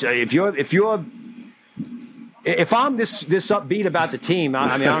telling you, if I'm this upbeat about the team,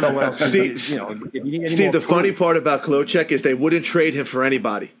 I don't know what else. Steve, the funny part about Kluchek is they wouldn't trade him for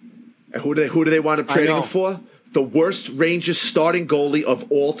anybody. And who do they wind up trading him for? The worst Rangers starting goalie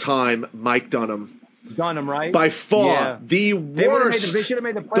of all time, Mike Dunham. Dunham, right? By far the worst. They should have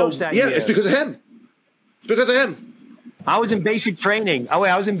made the playoffs that year. Yeah, it's because of him. I was in basic training.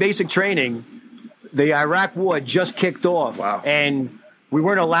 The Iraq War just kicked off. Wow. And we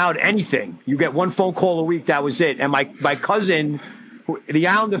weren't allowed anything. You get one phone call a week. That was it. And my cousin, the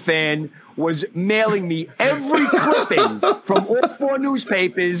Islander fan, was mailing me every clipping from all 4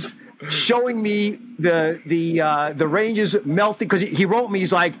 newspapers showing me the Rangers melting. Because he wrote me,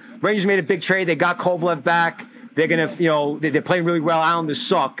 he's like, Rangers made a big trade. They got Kovalev back. They're going to, they're playing really well. Islanders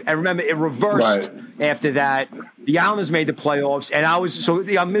suck. And remember, it reversed after that. The Islanders made the playoffs. And I'm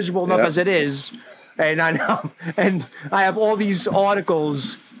miserable enough as it is. And I know, and I have all these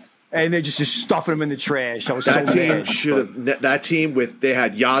articles, and they're just stuffing them in the trash. I was that team they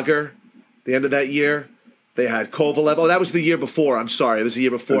had Yager, the end of that year. They had Kovalev. Oh, that was the year before. I'm sorry, it was the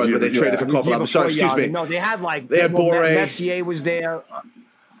year before when they traded for Kovalev. I'm sorry, excuse me. No, they had Bore. Messier was there.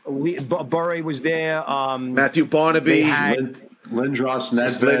 Bure was there. Matthew Barnaby. Lindros,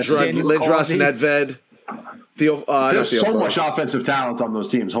 Nedved. There's so much offensive talent on those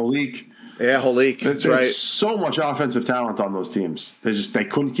teams. Holik. Yeah, Holik. That's right. So much offensive talent on those teams. They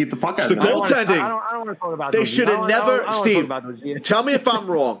couldn't keep the puck out. The goaltending. I don't want to talk about. They should have never. Steve, tell me if I'm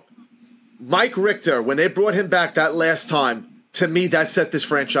wrong. Mike Richter, when they brought him back that last time, to me that set this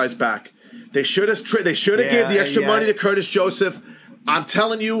franchise back. They should have. Gave the extra money to Curtis Joseph. I'm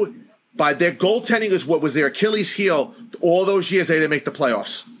telling you, by their goaltending is what was their Achilles heel all those years. They didn't make the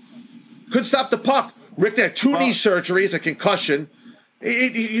playoffs. Couldn't stop the puck. Richter had 2 knee surgeries, a concussion.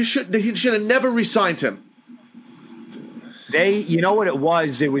 He should have never re-signed him. You know what it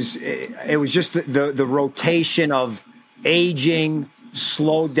was? It was just the rotation of aging,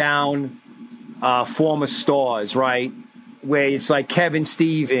 slowed down former stars, right? Where it's like Kevin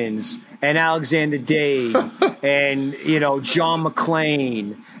Stevens and Alexander Dave and John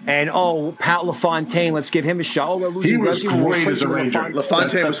McClain and Pat LaFontaine. Let's give him a shot. We're losing. He was great as a Ranger.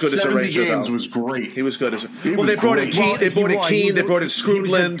 LaFontaine was good as a Ranger. 70 games was great. He was good as a. They brought in Keane. They brought in Keane. They brought in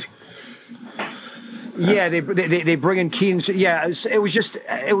Skrudland. Yeah, they bring in Keane. Yeah,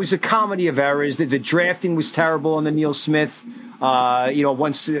 it was a comedy of errors. The drafting was terrible on the Neil Smith.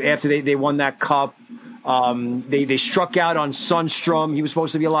 Once after they won that cup. They struck out on Sundstrom. He was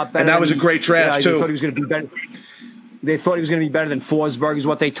supposed to be a lot better. And that was a great draft, too. They thought he was going to be better. They thought he was going to be better than Forsberg, is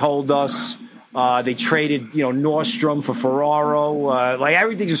what they told us. They traded, Nordstrom for Ferraro.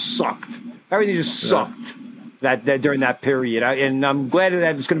 Everything just sucked. Everything just sucked that during that period. And I'm glad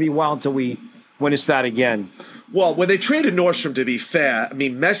that it's going to be a while until we win a stat again. Well, when they traded Nordstrom, to be fair, I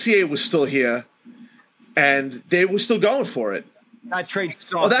mean, Messier was still here, and they were still going for it. That trade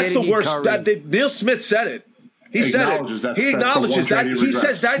sucked. Oh, that's the worst. Neil Smith said it. He said it. He acknowledges that. He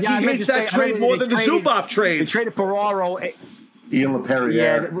says that he hates that trade more than the Zubov trade. They traded Ferraro. Ian LaPerriere.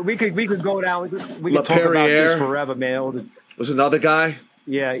 Yeah, we could go down. We could talk about this forever, man. Was another guy.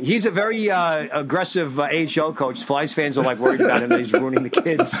 Yeah, he's a very aggressive AHL coach. Flyers fans are worried about him that he's ruining the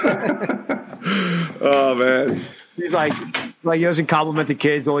kids. Oh man, he's like he doesn't compliment the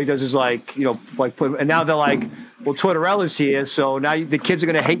kids. All he does is put. And now they're like, well, Tortorella's here, so now the kids are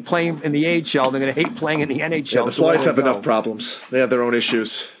going to hate playing in the AHL. They're going to hate playing in the NHL. Yeah, the Flyers have enough problems. They have their own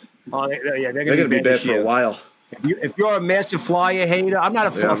issues. Oh, they're going to be bad for a while. If you're a massive Flyer hater, I'm not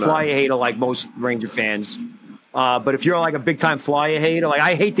a Flyer hater like most Ranger fans. But if you're like a big time Flyer hater, like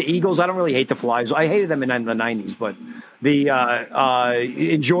I hate the Eagles. I don't really hate the Flyers. I hated them in the 90s, but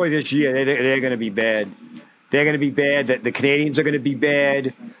enjoy this year. They're going to be bad. They're going to be bad. The Canadians are going to be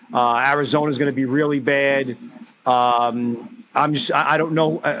bad. Arizona's going to be really bad. I don't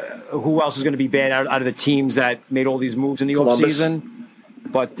know who else is going to be bad out of the teams that made all these moves in the offseason.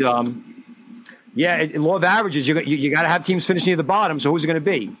 But law of averages. You got to have teams finish near the bottom. So who's it going to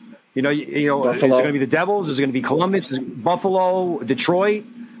be? Is it going to be the Devils? Is it going to be Columbus? Is it Buffalo? Detroit? Is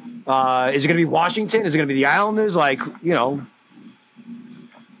it going to be Washington? Is it going to be the Islanders?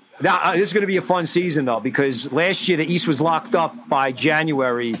 Now, this is going to be a fun season, though, because last year the East was locked up by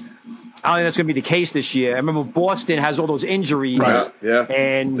January. I don't think that's going to be the case this year. I remember Boston has all those injuries,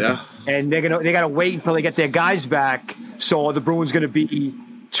 and they got to wait until they get their guys back. So are the Bruins going to be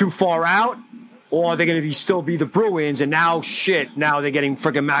too far out, or are they going to still be the Bruins? And now they're getting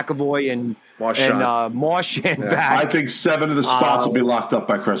freaking McAvoy and Marchand back. I think 7 of the spots will be locked up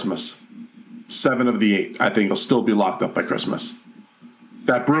by Christmas. 7 of the 8, I think, will still be locked up by Christmas.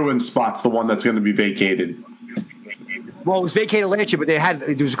 That Bruins spot's the one that's going to be vacated. Well, it was vacated last year, but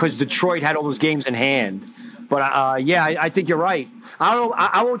it was because Detroit had all those games in hand. But I think you're right. I don't know.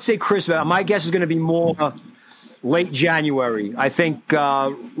 I won't say Christmas. My guess is going to be more late January. I think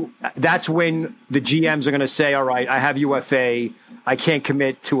that's when the GMs are going to say, "All right, I have UFA. I can't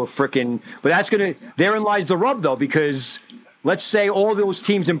commit to a frickin'." But that's going to. Therein lies the rub, though, because let's say all those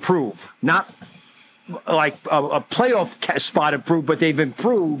teams improve, not like a playoff spot improved, but they've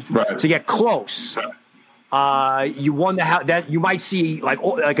improved to get close. You wonder how that you might see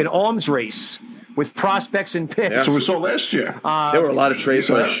like an arms race with prospects and picks. Yeah. So we saw last year. There were a lot of trades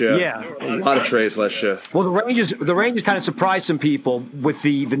last year. Yeah, a lot of trades last year. Well, the Rangers kind of surprised some people with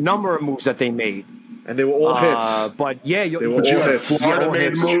the number of moves that they made. And they were all hits. But yeah, they were all hits. Florida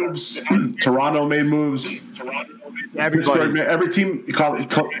made moves. Toronto made moves. Every team.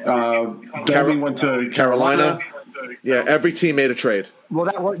 Darby went to Carolina. Yeah, every team made a trade.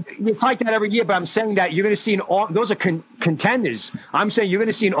 Well, it's like that every year, but I'm saying that you're going to see those are contenders. I'm saying you're going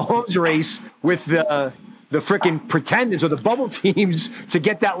to see an arms race with the freaking pretenders or the bubble teams to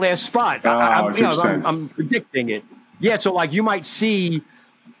get that last spot. I'm predicting it. Yeah, so like you might see,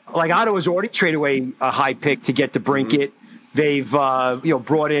 like Ottawa's already traded away a high pick to get DeBrincat. They've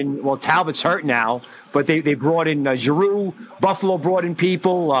brought in, well, Talbot's hurt now, but they brought in Giroux. Buffalo brought in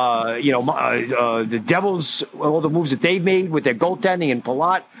people. The Devils, all the moves that they've made with their goaltending and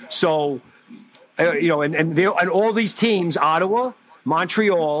Palat. So, and all these teams, Ottawa,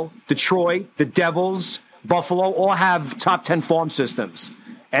 Montreal, Detroit, the Devils, Buffalo, all have top 10 farm systems,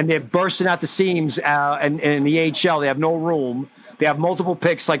 and they're bursting out the seams. And in the AHL, they have no room. They have multiple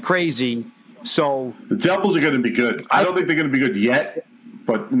picks like crazy. So the Devils are going to be good. I don't think they're going to be good yet,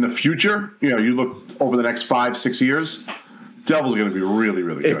 but in the future, you look over the next 5-6 years, Devils are going to be really,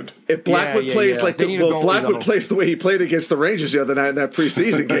 really good. If Blackwood plays Blackwood plays the way he played against the Rangers the other night in that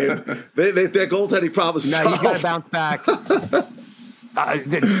preseason game, their goaltending problems solved. He's got to bounce back.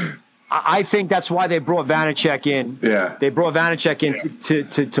 I think that's why they brought Vanacek in. Yeah, they brought Vanacek in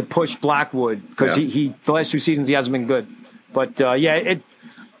to push Blackwood because he the last 2 seasons he hasn't been good. But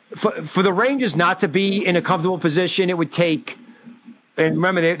For the Rangers not to be in a comfortable position, it would take. And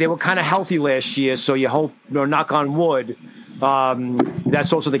remember, they were kind of healthy last year, so you hope, knock on wood,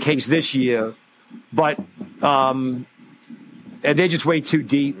 that's also the case this year. But they're just way too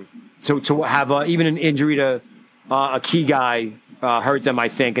deep to have even an injury to a key guy hurt them, I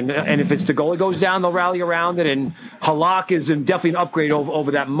think. And if it's the goalie goes down, they'll rally around it. And Halak is definitely an upgrade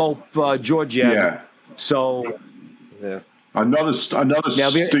over that mope Georgiev. Yeah. So. Yeah. Another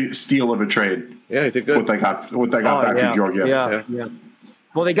steal of a trade. Yeah, he did good. What they got back from Georgiev. Yeah.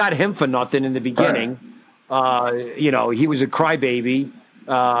 Well, they got him for nothing in the beginning. Right. He was a crybaby,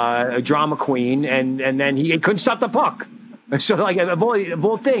 a drama queen, and then he couldn't stop the puck. So, like, of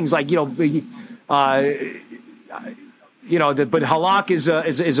all things, like, but Halak is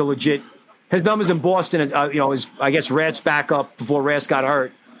a legit. His numbers in Boston, is I guess Rath's backup before Rath got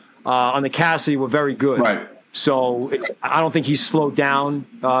hurt on the Cassidy were very good. Right. So I don't think he's slowed down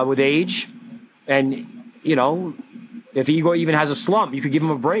with age. And, if Igor even has a slump, you could give him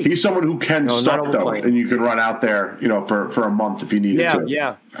a break. He's someone who can start, though, and you can run out there, for a month if you need to.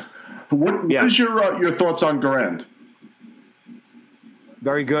 Yeah. What is your thoughts on Garand?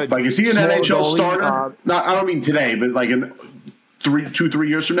 Very good. Like, is he an NHL starter? I don't mean today, but like in 2-3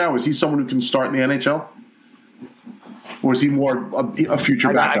 years from now, is he someone who can start in the NHL? Or is he more a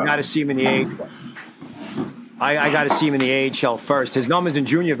future backup? I got to see him in the AHL. I got to see him in the AHL first. His numbers in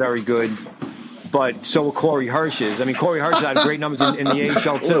junior are very good. but so will Corey Hirsch's. I mean, Corey Hirsch had great numbers in the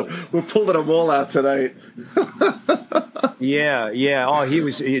AHL too. We're pulling them all out tonight. Yeah. Oh, he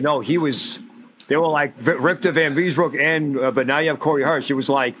was. They were like Richter Van Beesbrook, but now you have Corey Hirsch. It was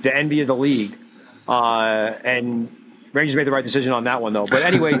like the envy of the league, and Rangers made the right decision on that one though. But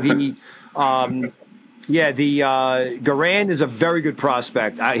anyway, Garand is a very good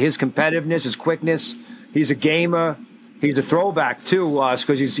prospect. His competitiveness, his quickness, he's a gamer. He's a throwback too,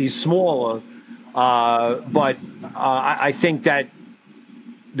 because he's smaller. But I think that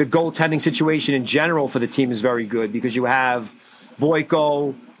the goaltending situation in general for the team is very good because you have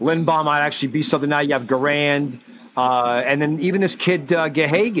Boyko, Lindbaum might actually be something now. You have Garand, and then even this kid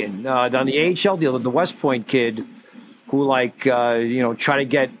Gehagen on the AHL deal, the West Point kid, who try to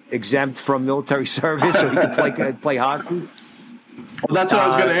get exempt from military service so he can play hockey. Well, that's what I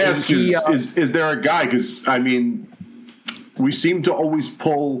was going to ask. Is there a guy? Because I mean, we seem to always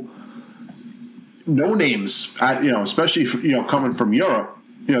pull no names, especially coming from Europe.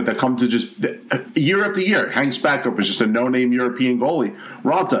 That come to just year after year. Hank Spackup is just a no-name European goalie.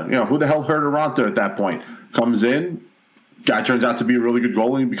 Ranta, who the hell heard of Ranta at that point? Comes in, guy turns out to be a really good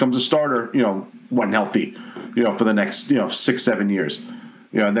goalie and becomes a starter, when healthy, for the next, 6-7 years.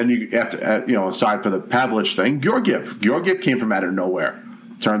 And then you have to, aside for the Pavlich thing, Georgiev came from out of nowhere.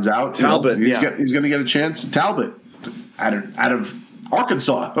 Turns out, Talbot, he's going to get a chance. Talbot, out of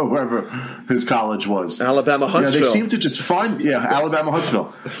Arkansas, or wherever his college was. Alabama Huntsville. They seem to just find, Alabama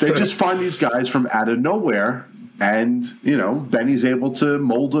Huntsville. They just find these guys from out of nowhere, and, Benny's able to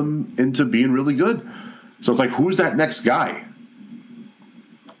mold them into being really good. So it's like, who's that next guy?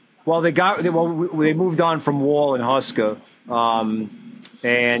 Well, they moved on from Wall and Huska,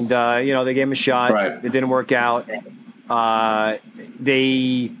 and they gave him a shot. Right. It didn't work out.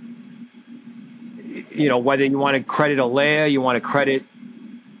 They, whether you want to credit Alea, you want to credit,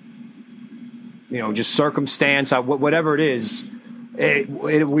 just circumstance, whatever it is,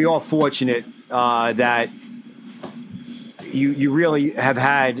 we are fortunate that you really have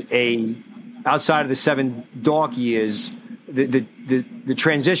had outside of the 7 dark years, the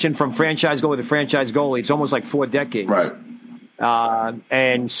transition from franchise goalie to franchise goalie, it's almost like 4 decades. Right.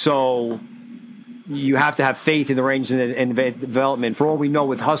 And so you have to have faith in the Rangers and the development. For all we know,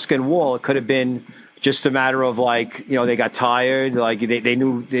 with Huska and Wall, it could have been just a matter of they got tired, they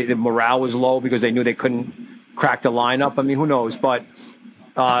knew the morale was low because they knew they couldn't crack the lineup. I mean, who knows? But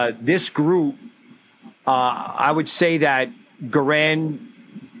this group, I would say that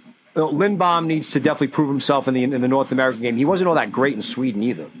Lindbaum needs to definitely prove himself in the North American game. He wasn't all that great in Sweden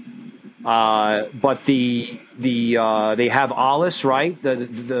either. But they have Alice, right?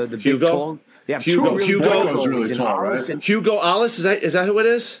 The big Hugo? tall. They have Hugo's really tall, right? Hugo Alice, is that who it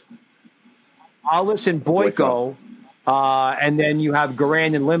is? Alice and Boyko. And then you have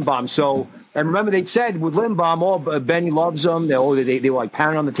Garand and Lindbaum. So, and remember they said with Lindbaum, Benny loves them. They were like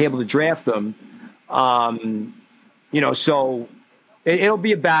pounding on the table to draft them. So it'll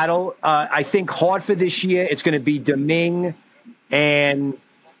be a battle. I think hard for this year, it's going to be Deming and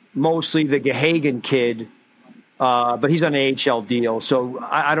mostly the Gehagen kid, but he's on an AHL deal. So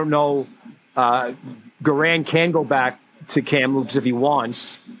I don't know. Garand can go back to Kamloops if he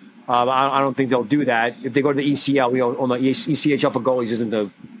wants. I don't think they'll do that. If they go to the ECL, we all know ECHL for goalies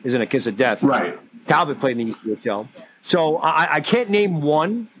isn't a kiss of death. Right. Talbot played in the ECHL. So I can't name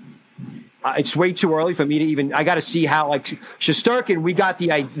one. It's way too early for me to even. I got to see how Shesterkin. We got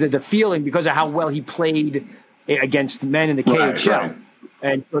the feeling because of how well he played against men in the KHL, right.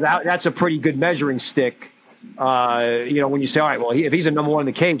 And so that's a pretty good measuring stick. When you say, all right, well, if he's a number 1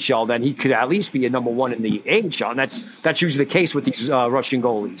 in the KHL, then he could at least be a number 1 in the AHL, and that's usually the case with these Russian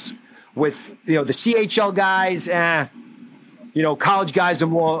goalies. With the CHL guys, college guys are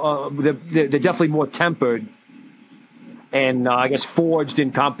more. They're definitely more tempered. And I guess forged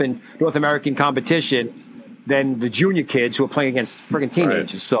in North American competition than the junior kids who are playing against friggin'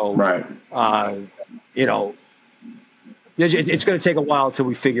 teenagers. Right. So, right. It's going to take a while until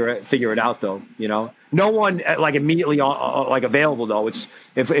we figure it out, though. No one immediately available though. It's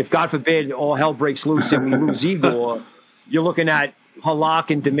if God forbid all hell breaks loose and we lose Igor, you're looking at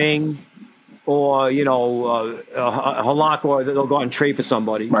Halak and Deming, or Halak, or they'll go out and trade for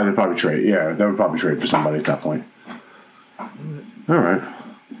somebody. Right, they'll probably trade. Yeah, they would probably trade for somebody at that point. All right,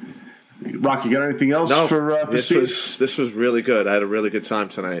 Rocky, got anything else for this was really good. I had a really good time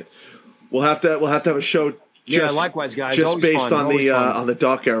tonight. We'll have to have a show. Likewise, guys. Just always based fun, on the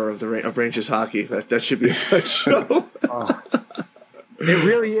dark era of Rangers hockey, that should be a good show. It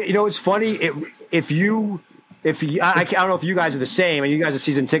really, it's funny. I don't know if you guys are the same, and you guys are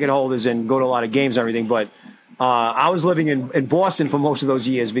season ticket holders and go to a lot of games and everything, but I was living in Boston for most of those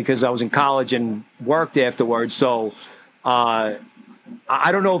years because I was in college and worked afterwards. So I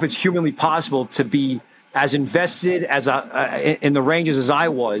don't know if it's humanly possible to be as invested as in the Rangers as I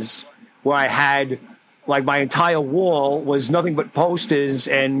was, where I had like my entire wall was nothing but posters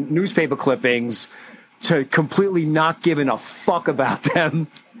and newspaper clippings, to completely not giving a fuck about them.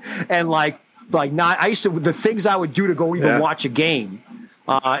 And like not, I used to, the things I would do to go even watch a game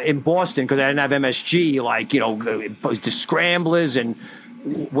in Boston, because I didn't have MSG, like, you know, the scramblers, and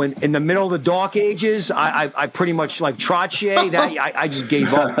when in the middle of the dark ages, I pretty much like Trottier, that I just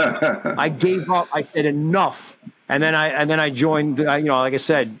gave up. I gave up. I said enough. And then I joined, you know, like I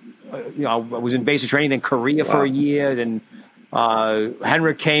said, you know, I was in basic training, then Korea for a year, then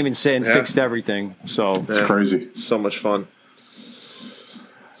Henrik came and said and fixed everything. So it's crazy. So much fun.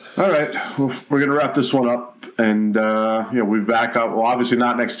 All right, well, we're going to wrap this one up, and you know, we'll be back up. Well, obviously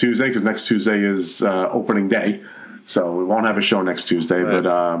not next Tuesday, because next Tuesday is opening day, so we won't have a show next Tuesday. Right.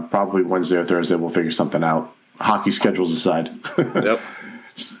 But probably Wednesday or Thursday we'll figure something out. Hockey schedules aside. Yep.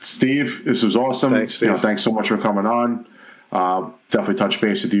 Steve, this was awesome. Thanks, Steve. You know, thanks so much for coming on. Definitely touch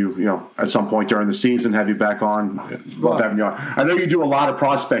base with you, you know, at some point during the season, have you back on. Love having you on. I know you do a lot of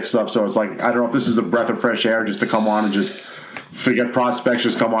prospect stuff, so it's like, I don't know if this is a breath of fresh air just to come on and just forget prospects,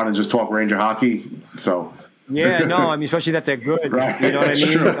 just come on and just talk Ranger hockey. So yeah, no, I mean, especially that they're good. Right. You know what I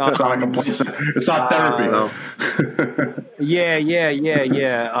mean? True. It's not a complaint. It's not therapy. Yeah.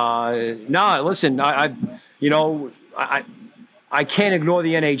 No, listen, I can't ignore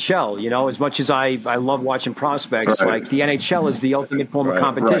the NHL, you know, as much as I love watching prospects. Right. Like, the NHL is the ultimate form of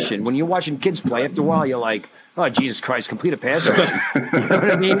competition. Right. When you're watching kids play, after a while, you're like, oh, Jesus Christ, complete a pass. You know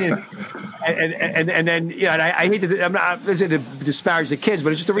what I mean? And then, yeah, and I hate to, I'm not to disparage the kids,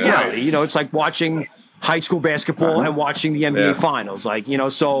 but it's just the reality. Right. You know, it's like watching high school basketball and watching the NBA finals. Like, you know,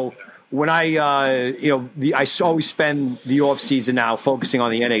 so when I always spend the off season now focusing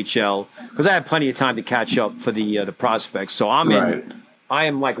on the NHL, because I have plenty of time to catch up for the prospects. So I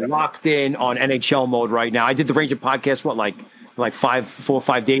am like locked in on NHL mode right now. I did the Ranger podcast, like 4 or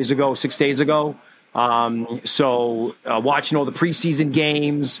 5 days ago, 6 days ago. So watching all the preseason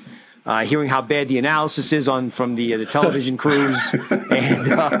games, hearing how bad the analysis is from the television crews, and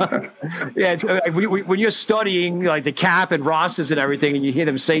it's like when you're studying like the cap and rosters and everything, and you hear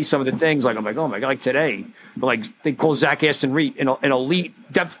them say some of the things, like, I'm like, oh my god, like today, like they call Zach Aston Reed an elite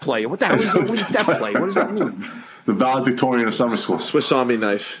depth player. What the hell is elite depth player? What does that mean? The valedictorian of summer school, Swiss Army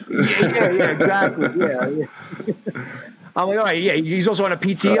knife. Yeah, exactly. Yeah. I'm like, all right, yeah, he's also on a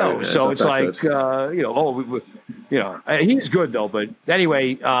PTO, so it's like, he's good though. But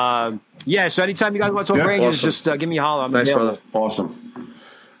anyway, so anytime you guys want to talk Rangers, just give me a holler. I'm brother. Awesome.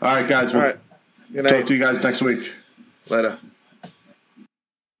 All right, guys. All right. Good night. Talk to you guys next week. Later.